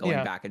dialogue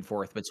going back and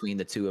forth between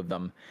the two of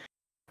them.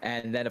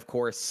 And then, of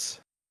course,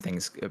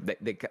 things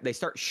they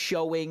start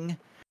showing.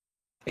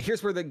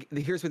 Here's where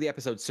the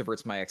episode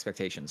subverts my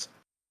expectations.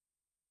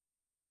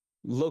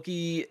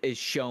 Loki is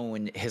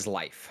shown his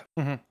life.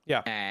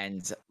 Yeah.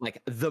 And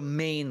like the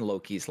main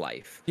Loki's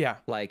life. Yeah.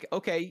 Like,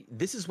 okay,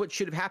 this is what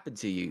should have happened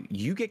to you.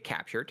 You get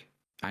captured.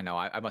 I know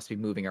I must be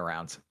moving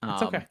around.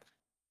 It's okay.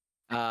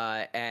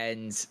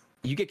 And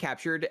you get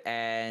captured,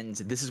 and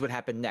this is what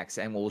happened next.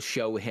 And we'll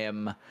show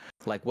him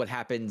like what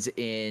happens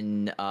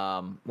in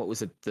what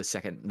was it,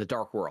 the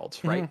Dark World,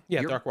 right?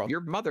 Yeah, Dark World.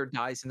 Your mother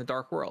dies in the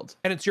Dark World.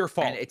 And it's your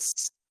fault.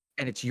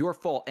 And it's your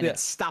fault, and it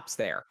stops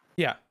there.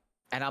 Yeah.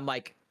 And I'm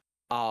like,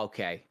 oh,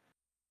 okay.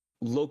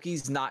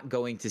 Loki's not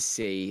going to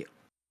see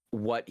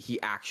what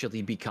he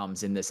actually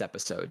becomes in this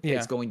episode. Yeah.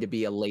 It's going to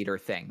be a later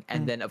thing.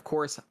 And then, of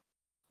course,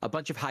 a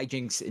bunch of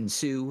hijinks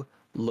ensue.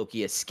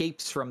 Loki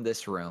escapes from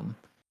this room,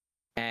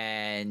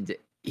 and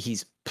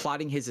he's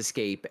plotting his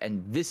escape.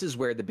 And this is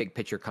where the big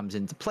picture comes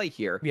into play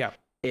here. Yeah.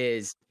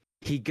 Is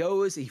he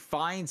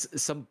finds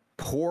some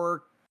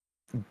poor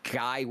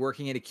guy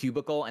working in a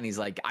cubicle, and he's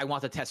like, I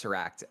want the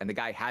Tesseract. And the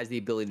guy has the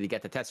ability to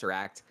get the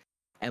Tesseract.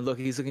 And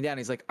he's looking down,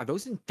 he's like, are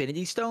those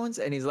Infinity Stones?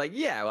 And he's like,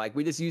 yeah, like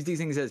we just use these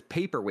things as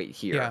paperweight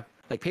here,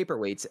 like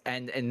paperweights.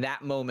 And in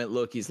that moment,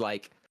 Loki's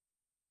like,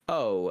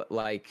 oh,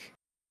 like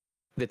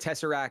the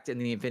Tesseract and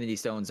the Infinity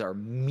Stones are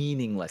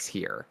meaningless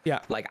here.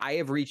 Yeah. Like I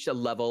have reached a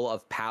level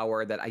of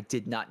power that I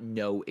did not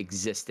know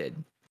existed.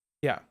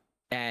 Yeah.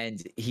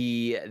 And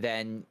he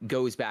then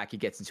goes back, he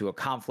gets into a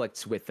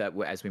conflict with,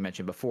 as we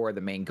mentioned before,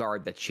 the main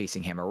guard that's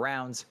chasing him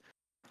around.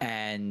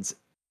 And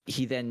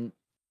he then,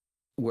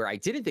 where I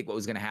didn't think what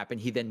was going to happen,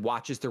 he then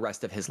watches the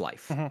rest of his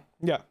life.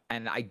 Yeah.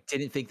 And I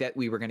didn't think that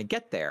we were going to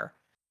get there.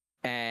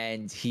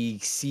 And he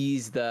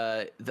sees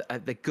the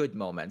good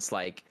moments,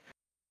 like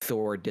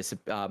Thor,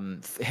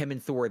 him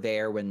and Thor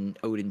there when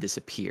Odin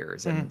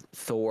disappears, and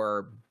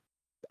Thor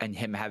and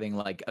him having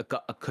like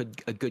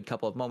a good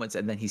couple of moments,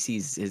 and then he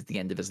sees the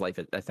end of his life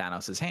at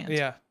Thanos' hands.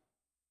 Yeah.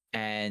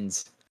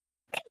 And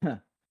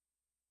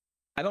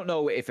I don't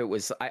know if it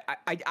was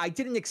I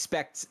didn't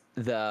expect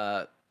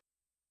the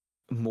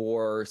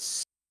more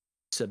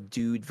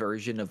subdued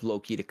version of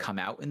Loki to come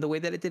out in the way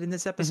that it did in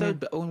this episode,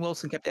 but Owen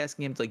Wilson kept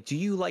asking him, like, do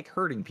you like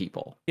hurting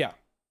people? Yeah.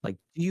 Like,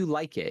 do you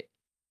like it?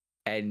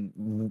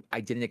 And I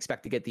didn't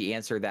expect to get the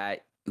answer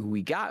that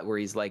we got, where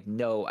he's like,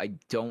 no, I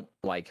don't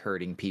like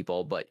hurting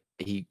people. But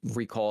he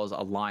recalls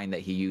a line that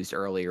he used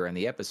earlier in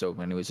the episode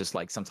when it was just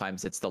like,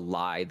 sometimes it's the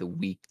lie the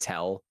weak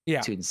tell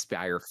to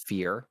inspire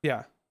fear.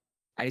 Yeah.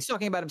 And he's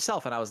talking about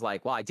himself. And I was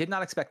like, well, I did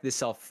not expect this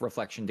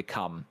self-reflection to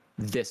come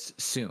this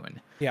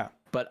soon. Yeah.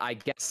 But I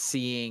guess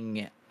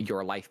seeing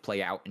your life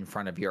play out in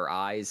front of your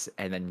eyes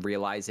and then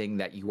realizing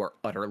that you are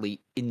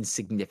utterly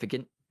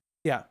insignificant.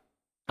 Yeah.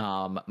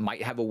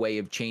 Might have a way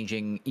of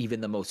changing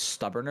even the most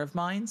stubborn of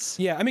minds.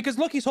 Yeah, I mean, because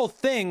Loki's whole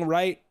thing,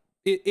 right,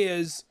 it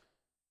is,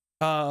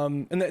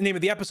 and the name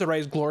of the episode,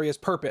 right, is Glorious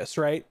Purpose,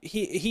 right?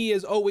 He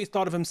has always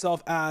thought of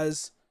himself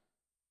as,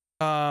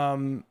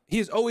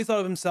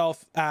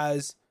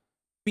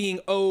 being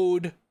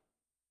owed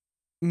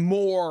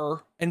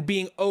more and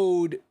being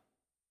owed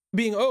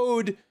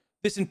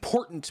this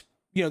important,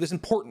 this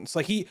importance.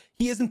 Like he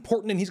is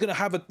important, and he's gonna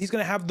have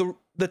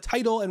the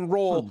title and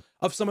role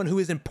of someone who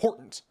is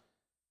important.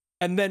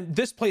 And then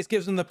this place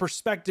gives him the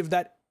perspective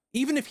that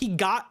even if he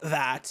got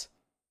that,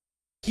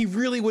 he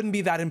really wouldn't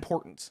be that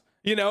important,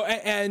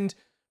 and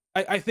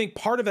I think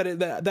part of it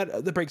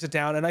that breaks it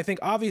down. And I think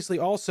obviously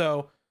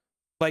also,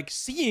 like,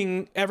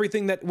 seeing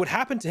everything that would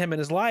happen to him in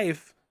his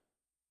life,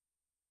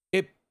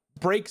 it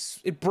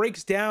breaks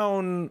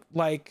down,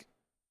 like,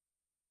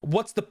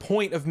 what's the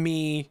point of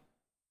me?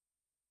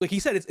 Like he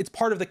said, it's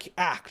part of the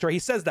act, right? He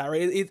says that,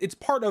 right? It's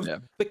part of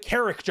the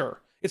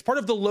character. It's part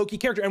of the Loki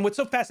character. And what's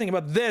so fascinating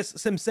about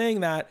this, him saying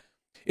that,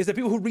 is that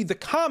people who read the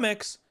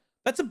comics,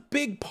 that's a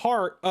big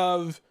part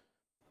of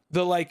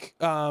the, like,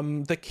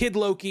 the kid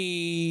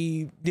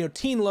Loki,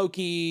 teen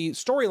Loki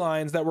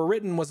storylines that were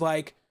written, was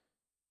like,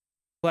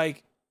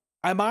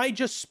 am I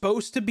just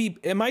supposed to be,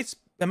 am I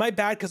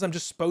bad because I'm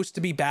just supposed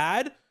to be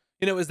bad?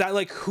 Is that,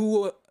 like,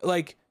 who,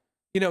 like,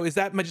 is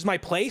that just my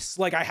place?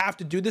 Like, I have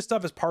to do this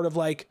stuff as part of,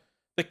 like,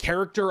 the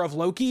character of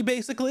Loki,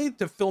 basically,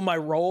 to fill my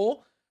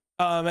role.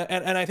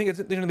 And I think it's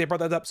interesting they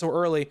brought that up so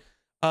early.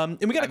 And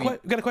we got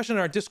a question in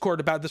our Discord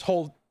about this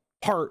whole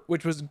part,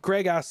 which was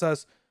Greg asked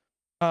us,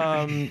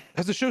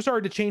 has the show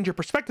started to change your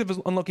perspective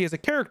on Loki as a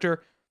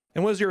character?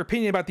 And what is your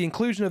opinion about the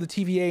inclusion of the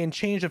TVA and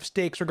change of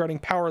stakes regarding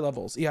power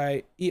levels,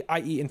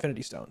 i.e.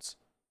 Infinity Stones?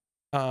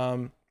 I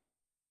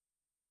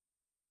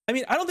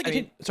mean, I don't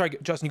think sorry,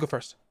 Justin, you go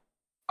first.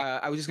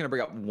 I was just going to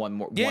bring up one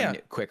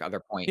quick other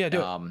point. Yeah,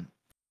 do it.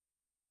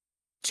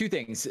 Two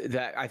things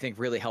that I think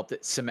really helped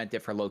it cement it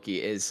for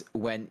Loki is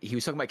when he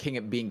was talking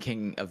about being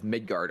king of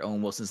Midgard.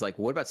 Owen Wilson's like,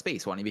 well, what about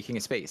space? Why don't you be king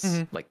of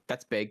space? Like,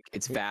 that's big,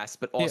 it's vast,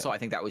 but also I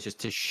think that was just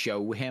to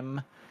show him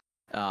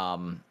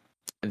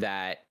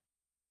that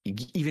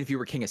even if you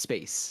were king of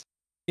space,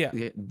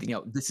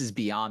 this is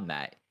beyond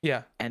that.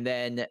 Yeah. And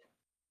then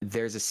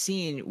there's a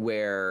scene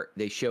where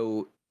they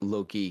show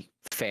Loki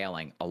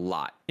failing a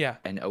lot. Yeah.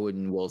 And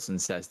Owen Wilson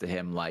says to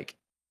him, like,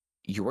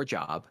 your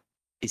job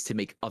is to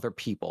make other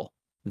people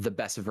the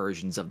best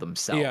versions of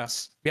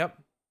themselves. Yeah. Yep.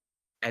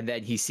 And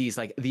then he sees,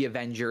 like, the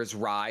Avengers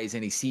rise,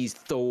 and he sees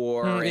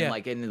Thor, and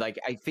I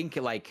think,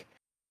 like,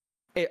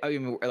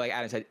 like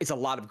Adam said, it's a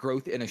lot of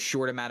growth in a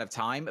short amount of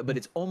time, but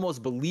it's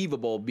almost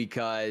believable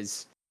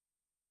because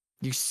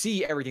you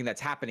see everything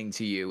that's happening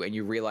to you, and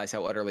you realize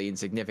how utterly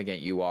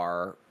insignificant you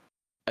are,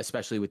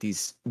 especially with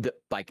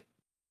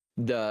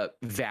the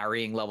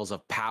varying levels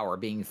of power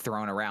being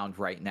thrown around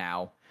right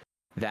now,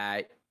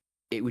 that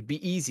it would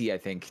be easy, I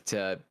think,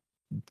 to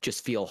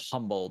just feel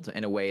humbled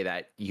in a way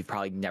that you've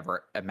probably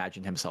never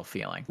imagined himself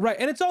feeling. Right.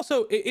 And it's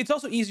also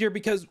easier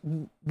because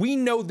we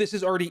know this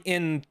is already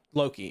in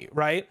Loki,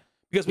 right?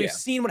 Because we've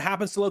seen what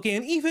happens to Loki,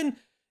 and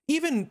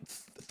even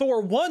Thor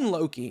 1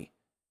 Loki,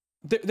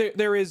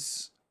 there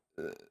is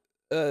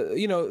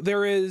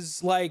there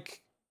is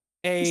like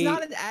he's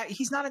not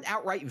an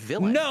outright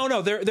villain.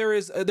 No,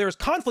 there's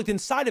conflict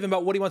inside of him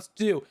about what he wants to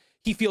do.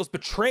 He feels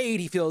betrayed,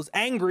 he feels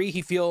angry,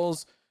 he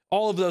feels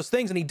all of those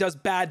things, and he does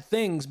bad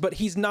things, but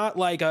he's not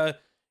like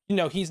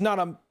he's not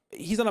a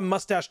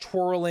mustache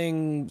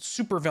twirling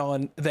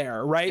supervillain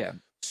there, right? Yeah.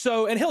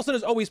 So, and Hiddleston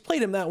has always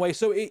played him that way.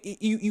 So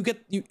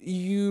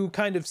you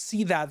kind of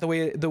see that the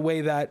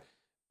way that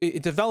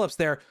it develops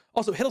there.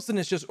 Also, Hiddleston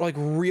is just, like,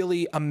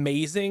 really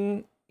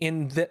amazing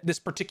in this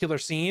particular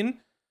scene.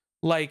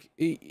 Like,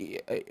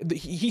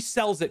 he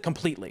sells it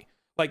completely.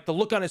 Like, the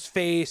look on his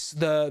face,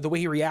 the way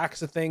he reacts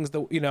to things,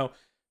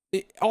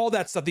 all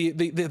that stuff.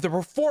 The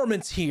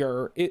performance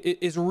here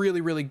is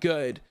really, really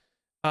good.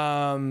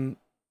 I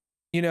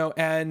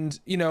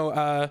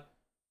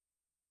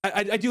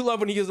do love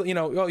when he goes,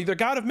 the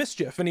god of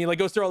mischief, and he, like,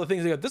 goes through all the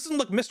things. He goes, this doesn't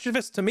look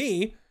mischievous to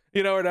me,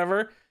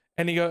 whatever.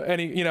 And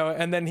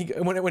and then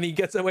when he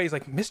gets away, he's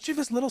like,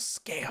 mischievous little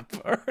scamp,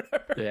 or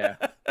whatever. Yeah.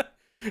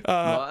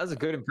 Well, that's a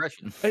good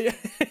impression.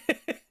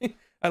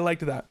 I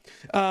liked that.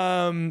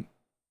 And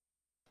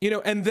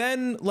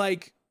then,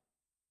 like,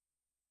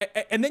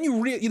 and then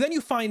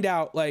you find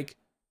out, like,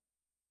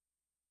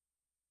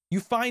 you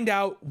find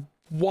out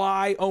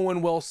why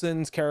Owen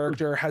Wilson's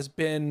character has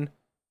been.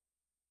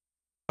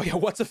 Oh yeah,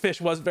 what's a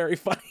fish was very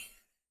funny.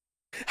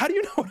 How do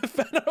you know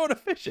what a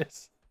fish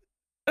is?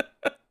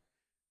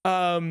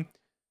 My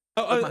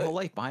whole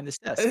life behind this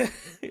desk.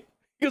 He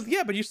goes,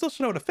 yeah, but you still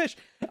should know what a fish.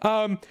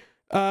 Well,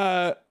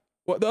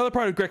 the other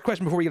part of Greg's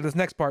question before we get to this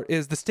next part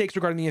is the stakes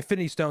regarding the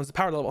Infinity Stones, the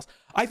power levels.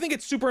 I think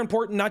it's super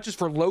important, not just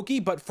for Loki,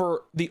 but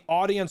for the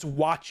audience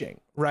watching,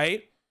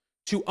 right?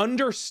 To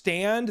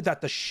understand that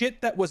the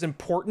shit that was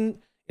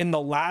important in the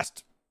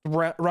last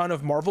run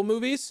of Marvel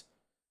movies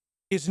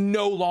is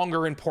no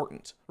longer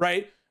important,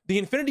 right? The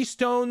Infinity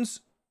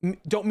Stones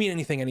don't mean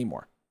anything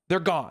anymore. They're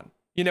gone.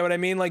 You know what I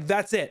mean? Like,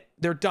 that's it.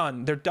 They're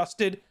done. They're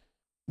dusted.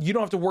 You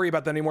don't have to worry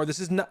about that anymore. This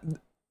is not...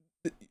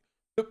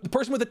 The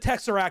person with the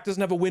Tesseract doesn't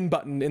have a win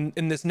button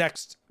in this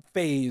next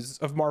phase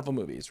of Marvel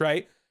movies,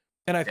 right?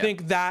 And I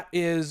think that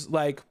is,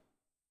 like,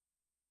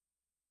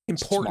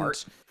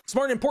 important.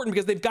 Smart and important,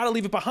 because they've got to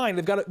leave it behind.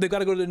 They've got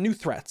to go to new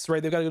threats,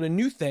 right? They've got to go to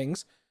new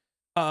things.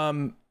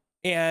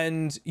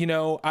 And, you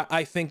know,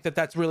 I think that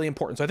that's really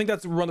important. So I think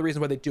that's one of the reasons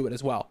why they do it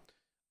as well.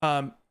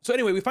 So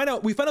anyway, we find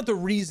out the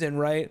reason,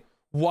 right?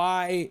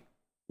 Why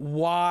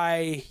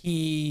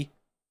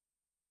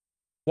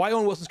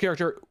Owen Wilson's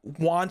character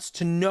wants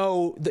to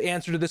know the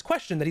answer to this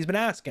question that he's been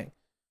asking,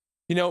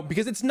 you know,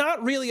 because it's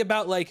not really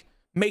about, like,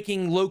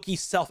 making Loki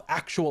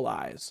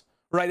self-actualize,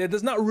 right?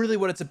 That's not really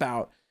what it's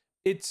about.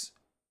 It's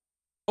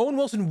Owen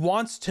Wilson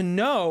wants to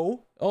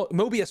know,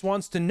 Mobius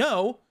wants to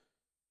know,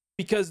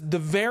 because the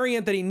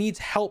variant that he needs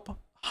help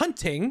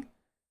hunting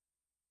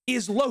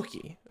is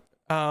Loki.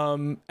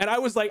 And I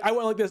went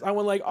like this. I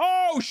went like,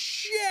 oh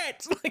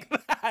shit, like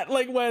that,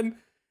 like when,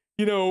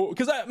 you know,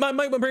 because my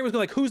brain was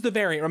going like, who's the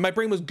variant? Or my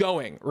brain was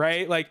going,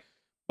 right? Like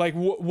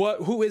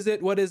who is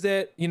it? What is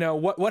it? You know,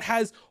 what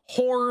has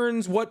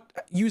horns? What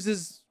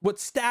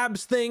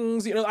stabs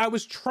things? You know, I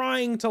was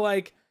trying to,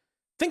 like,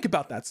 think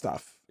about that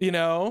stuff, you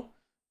know?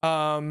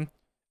 And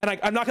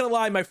I'm not gonna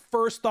lie, my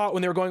first thought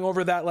when they were going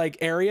over that, like,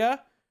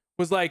 area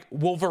was like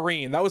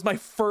Wolverine. That was my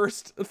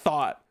first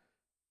thought.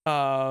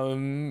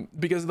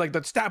 Because, like,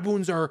 the stab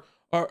wounds are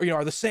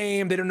the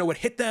same. They don't know what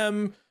hit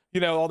them. You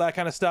know, all that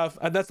kind of stuff.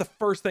 That's the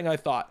first thing I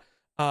thought.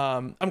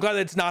 I'm glad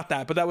that it's not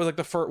that, but that was, like,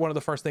 one of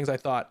the first things I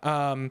thought.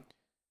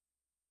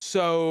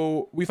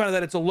 So we find out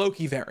that it's a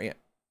Loki variant,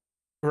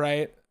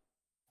 right?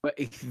 But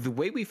the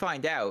way we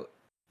find out,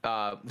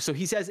 so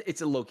he says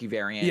it's a Loki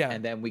variant,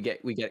 and then we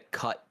get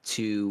cut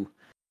to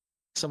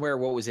somewhere.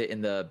 What was it,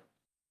 in the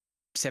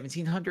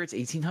 1700s,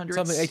 1800s?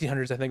 Something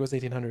 1800s, I think it was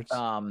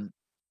 1800s.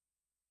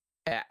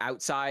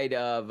 Outside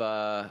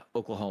of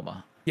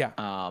Oklahoma. Yeah.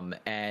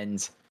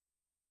 And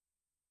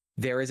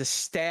there is a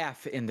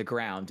staff in the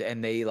ground,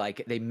 and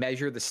they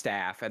measure the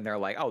staff, and they're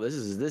like, oh, this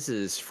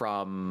is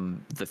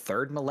from the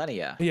third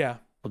millennia. Yeah.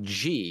 Well,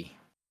 gee,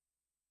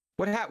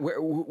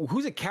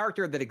 who's a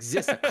character that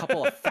exists a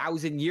couple of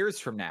thousand years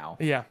from now?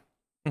 Yeah.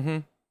 Mm-hmm.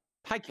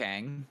 Hi,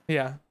 Kang.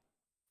 Yeah.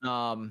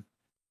 And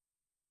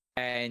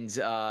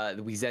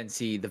we then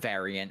see the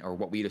variant, or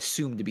what we'd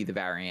assume to be the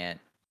variant,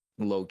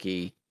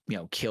 Loki, you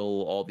know,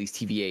 kill all these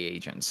TVA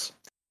agents.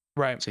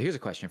 Right. So here's a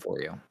question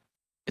for you.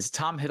 Is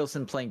Tom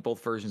Hiddleston playing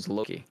both versions of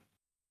Loki?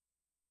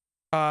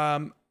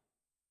 I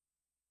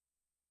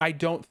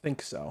don't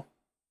think so.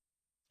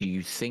 Do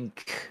you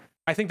think...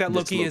 I think that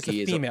Loki is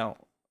a female.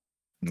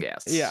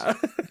 Yes. Yeah.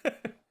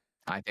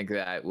 I think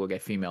that we'll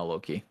get female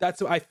Loki.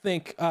 That's what I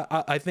think.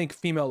 I think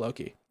female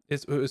Loki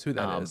is who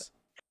that is.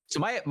 So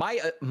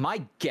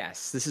my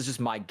guess, this is just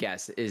my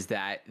guess, is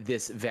that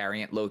this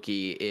variant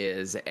Loki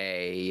is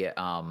a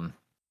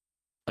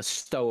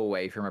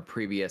stowaway from one of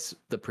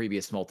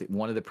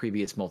the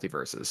previous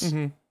multiverses.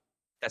 Mm-hmm.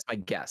 That's my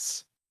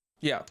guess.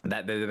 Yeah.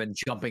 That they've been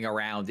jumping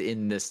around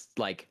in this,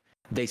 like,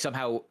 they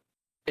somehow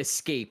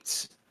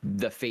escaped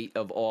the fate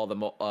of all the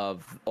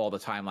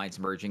timelines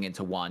merging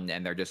into one,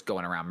 and they're just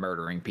going around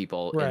murdering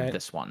people in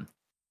this one.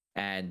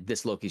 And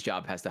this Loki's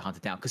job has to hunt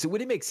it down, because it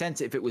wouldn't make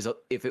sense if it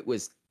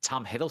was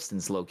Tom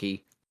Hiddleston's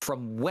Loki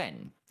from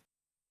when,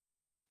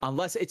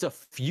 unless it's a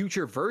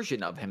future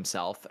version of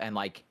himself, and,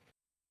 like,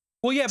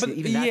 well, yeah, but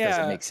even that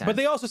doesn't make sense. But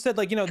they also said,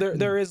 like, you know,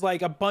 there is,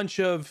 like, a bunch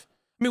of,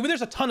 I mean,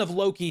 there's a ton of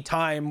Loki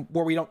time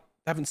where we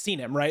haven't seen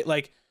him, right?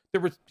 Like,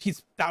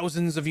 he's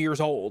thousands of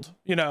years old,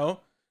 you know,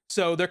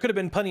 so there could have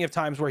been plenty of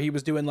times where he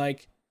was doing,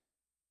 like,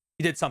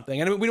 he did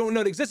something, and I mean, we don't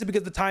know it existed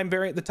because the time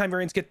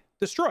variants get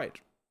destroyed.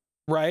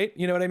 Right?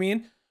 You know what I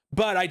mean?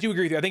 But I do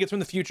agree with you. I think it's from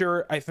the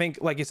future. I think,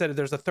 like you said,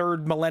 there's a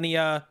third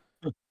millennia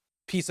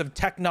piece of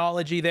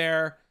technology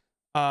there.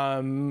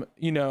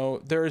 You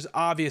know, there's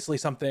obviously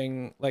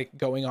something, like,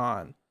 going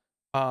on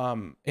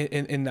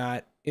in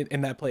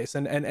that place.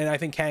 And I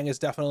think Kang is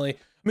definitely, I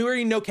mean, we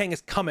already know Kang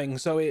is coming,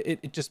 so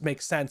it just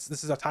makes sense.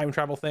 This is a time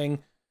travel thing.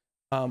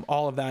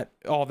 All of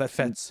that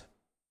fits.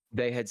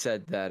 They had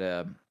said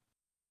that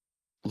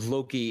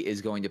Loki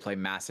is going to play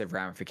massive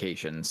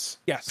ramifications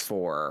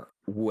for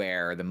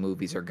where the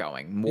movies are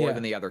going, more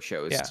than the other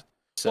shows. Yeah.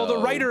 So, well,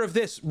 the writer of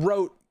this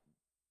wrote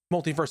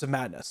Multiverse of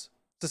Madness,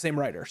 the same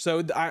writer.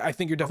 So I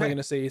think you're definitely Okay. going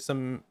to see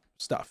some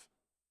stuff.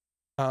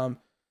 I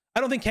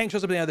don't think Kang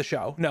shows up at the end of the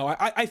show. No,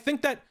 I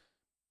think that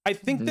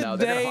No,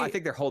 they I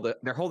think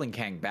they're holding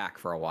Kang back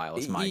for a while.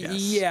 Is my guess.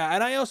 Yeah,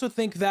 and I also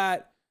think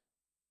that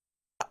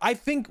I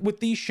think with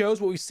these shows,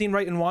 what we've seen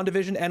right in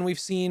WandaVision and we've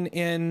seen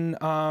in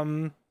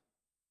Falcon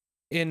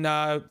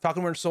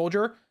Winter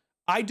Soldier,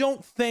 I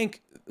don't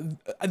think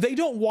they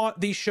don't want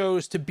these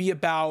shows to be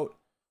about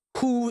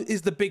who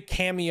is the big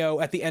cameo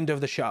at the end of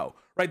the show,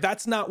 right?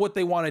 That's not what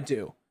they want to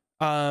do.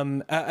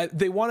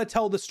 They want to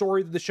tell the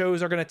story that the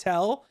shows are going to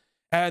tell,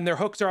 and their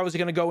hooks are obviously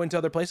going to go into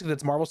other places because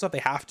it's Marvel stuff. They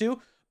have to.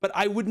 But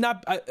I would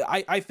not.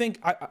 I think.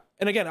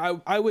 And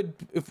again, I would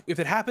if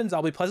it happens,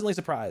 I'll be pleasantly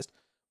surprised,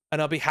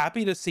 and I'll be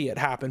happy to see it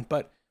happen.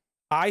 But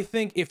I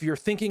think if you're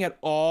thinking at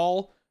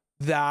all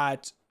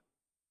that,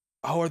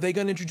 oh, are they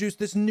going to introduce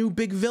this new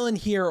big villain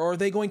here, or are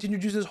they going to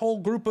introduce this whole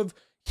group of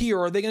here,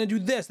 or are they going to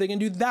do this? They can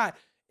do that.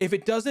 If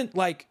it doesn't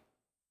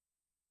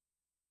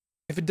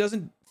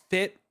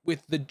fit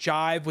with the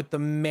jive with the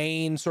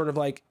main sort of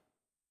like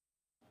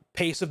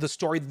pace of the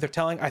story that they're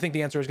telling, I think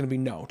the answer is going to be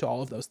no to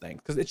all of those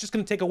things, because it's just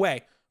going to take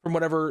away from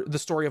whatever the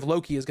story of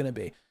Loki is going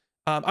to be.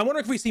 I'm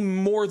wondering if we see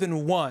more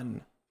than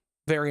one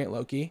variant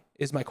Loki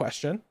is my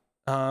question.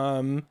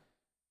 The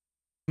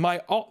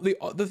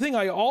thing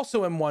I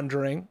also am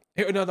wondering,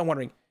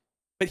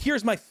 but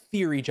here's my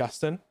theory,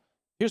 Justin.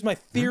 Here's my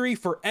theory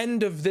for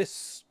end of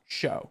this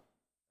show.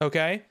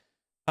 Okay.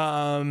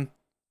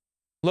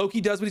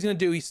 Loki does what he's going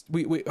to do.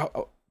 We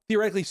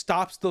theoretically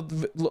stops the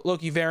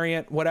Loki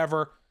variant,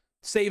 whatever,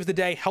 saves the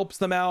day, helps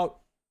them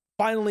out,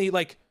 finally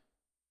like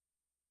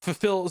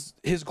fulfills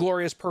his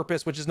glorious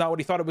purpose, which is not what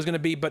he thought it was going to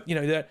be, but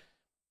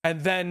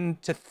and then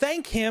to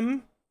thank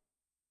him,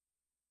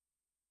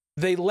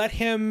 they give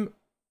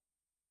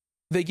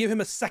him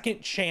a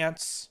second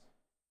chance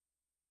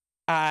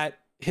at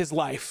his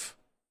life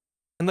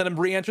and let him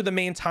re-enter the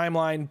main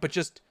timeline, but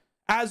just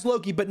as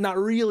Loki, but not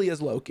really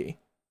as Loki.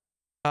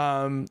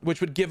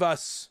 Which would give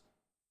us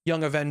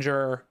Young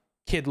Avenger,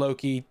 Kid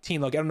Loki,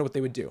 Teen Loki. I don't know what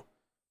they would do,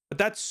 but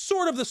that's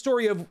sort of the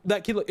story of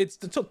that kid. It's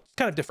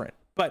kind of different,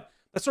 but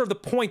that's sort of the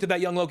point of that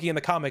Young Loki in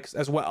the comics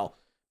as well.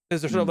 Is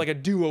there sort of like a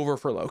do-over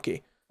for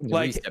Loki?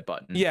 Like, reset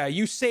button. Yeah,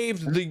 you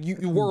saved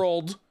the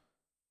world.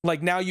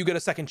 Like, now you get a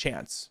second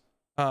chance.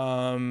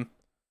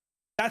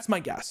 That's my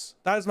guess.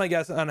 That is my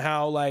guess on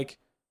how like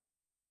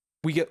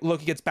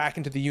Loki gets back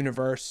into the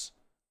universe.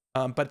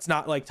 But it's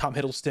not like Tom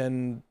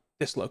Hiddleston,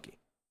 this Loki,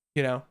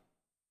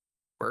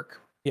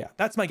 Work. Yeah,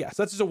 that's my guess.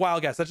 That's just a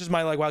wild guess. That's just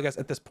my like wild guess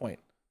at this point.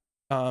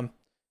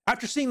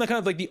 After seeing like kind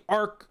of like the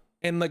arc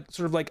and like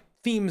sort of like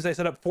themes they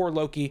set up for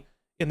Loki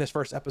in this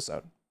first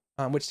episode,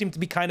 which seemed to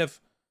be kind of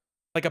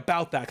like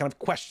about that, kind of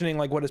questioning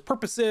like what his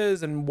purpose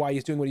is and why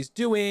he's doing what he's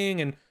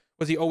doing, and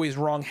was he always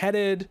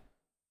wrong-headed?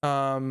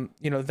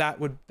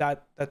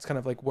 That's kind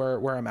of like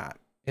where I'm at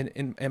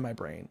in my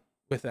brain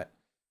with it.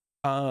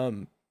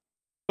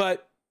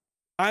 But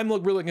I'm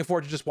really looking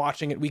forward to just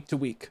watching it week to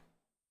week,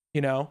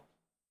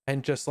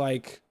 and just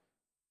like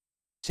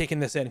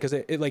taking this in, because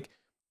it like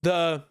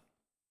the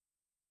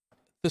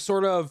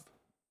sort of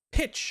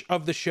pitch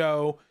of the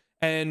show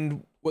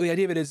and the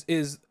idea of it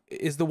is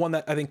the one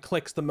that I think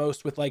clicks the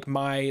most with like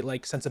my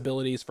like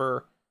sensibilities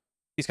for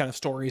these kind of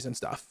stories and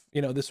stuff.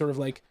 This sort of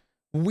like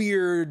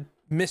weird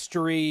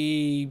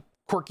mystery,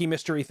 quirky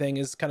mystery thing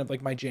is kind of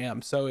like my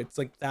jam. So it's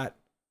like that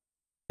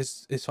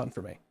is fun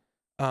for me.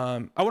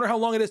 I wonder how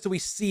long it is till we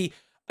see,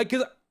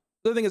 because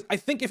the other thing is, I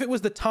think if it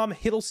was the Tom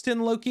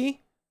Hiddleston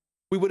Loki,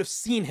 we would have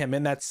seen him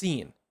in that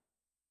scene,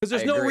 because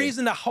there's no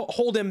reason to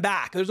hold him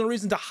back. There's no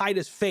reason to hide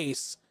his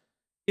face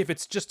if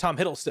it's just Tom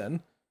Hiddleston.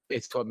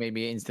 It's what made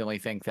me instantly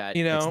think that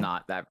it's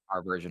not that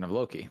our version of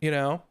Loki.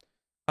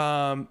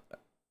 And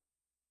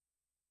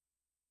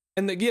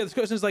this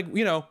question is like,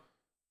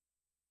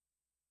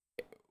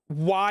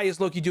 why is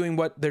Loki doing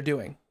what they're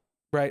doing,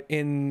 right?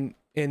 In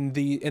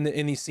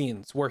these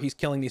scenes where he's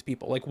killing these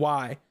people, like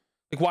why?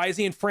 Like, why is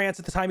he in France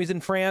at the time he's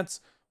in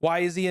France? Why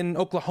is he in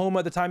Oklahoma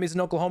at the time he's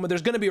in Oklahoma?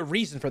 There's going to be a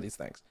reason for these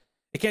things.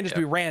 It can't just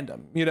be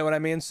random. You know what I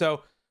mean?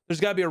 So there's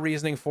got to be a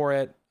reasoning for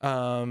it.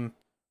 We're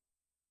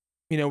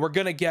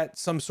going to get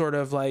some sort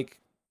of like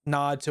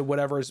nod to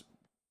whatever's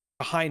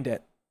behind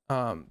it.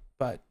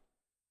 But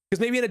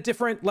because maybe in a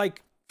different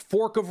like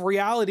fork of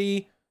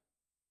reality,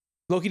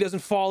 Loki doesn't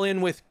fall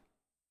in with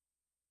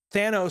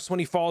Thanos when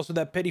he falls with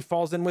that pit. He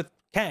falls in with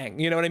Kang.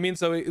 You know what I mean?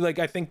 So like,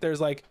 I think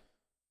there's like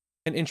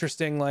an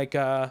interesting like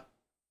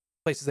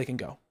places they can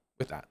go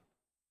with that.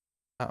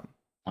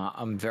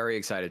 I'm very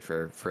excited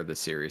for this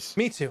series.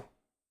 Me too.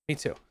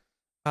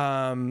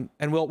 And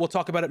we'll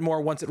talk about it more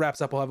once it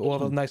wraps up. We'll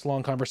have a nice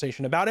long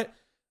conversation about it.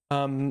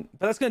 But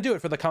that's gonna do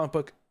it for the comic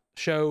book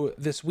show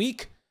this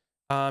week.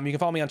 You can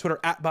follow me on Twitter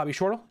at Bobby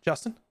Shortle.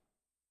 Justin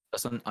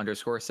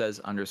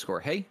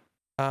 _says_hey.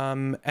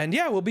 And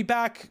yeah, we'll be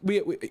back.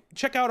 We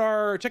check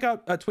out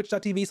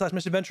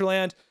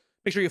twitch.tv/MrAdventureland.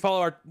 Make sure you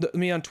follow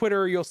me on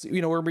Twitter. You'll see,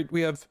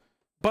 we have a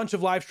bunch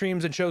of live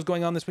streams and shows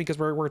going on this week as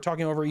we're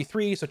talking over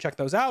E3, so check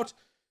those out.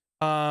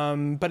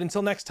 But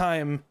until next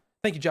time,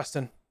 thank you,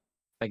 Justin.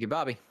 Thank you,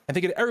 Bobby. And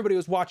thank you to everybody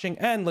who's watching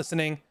and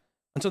listening.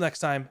 Until next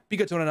time, be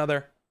good to one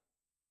another.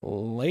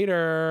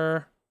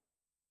 Later.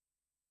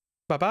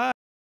 Bye-bye.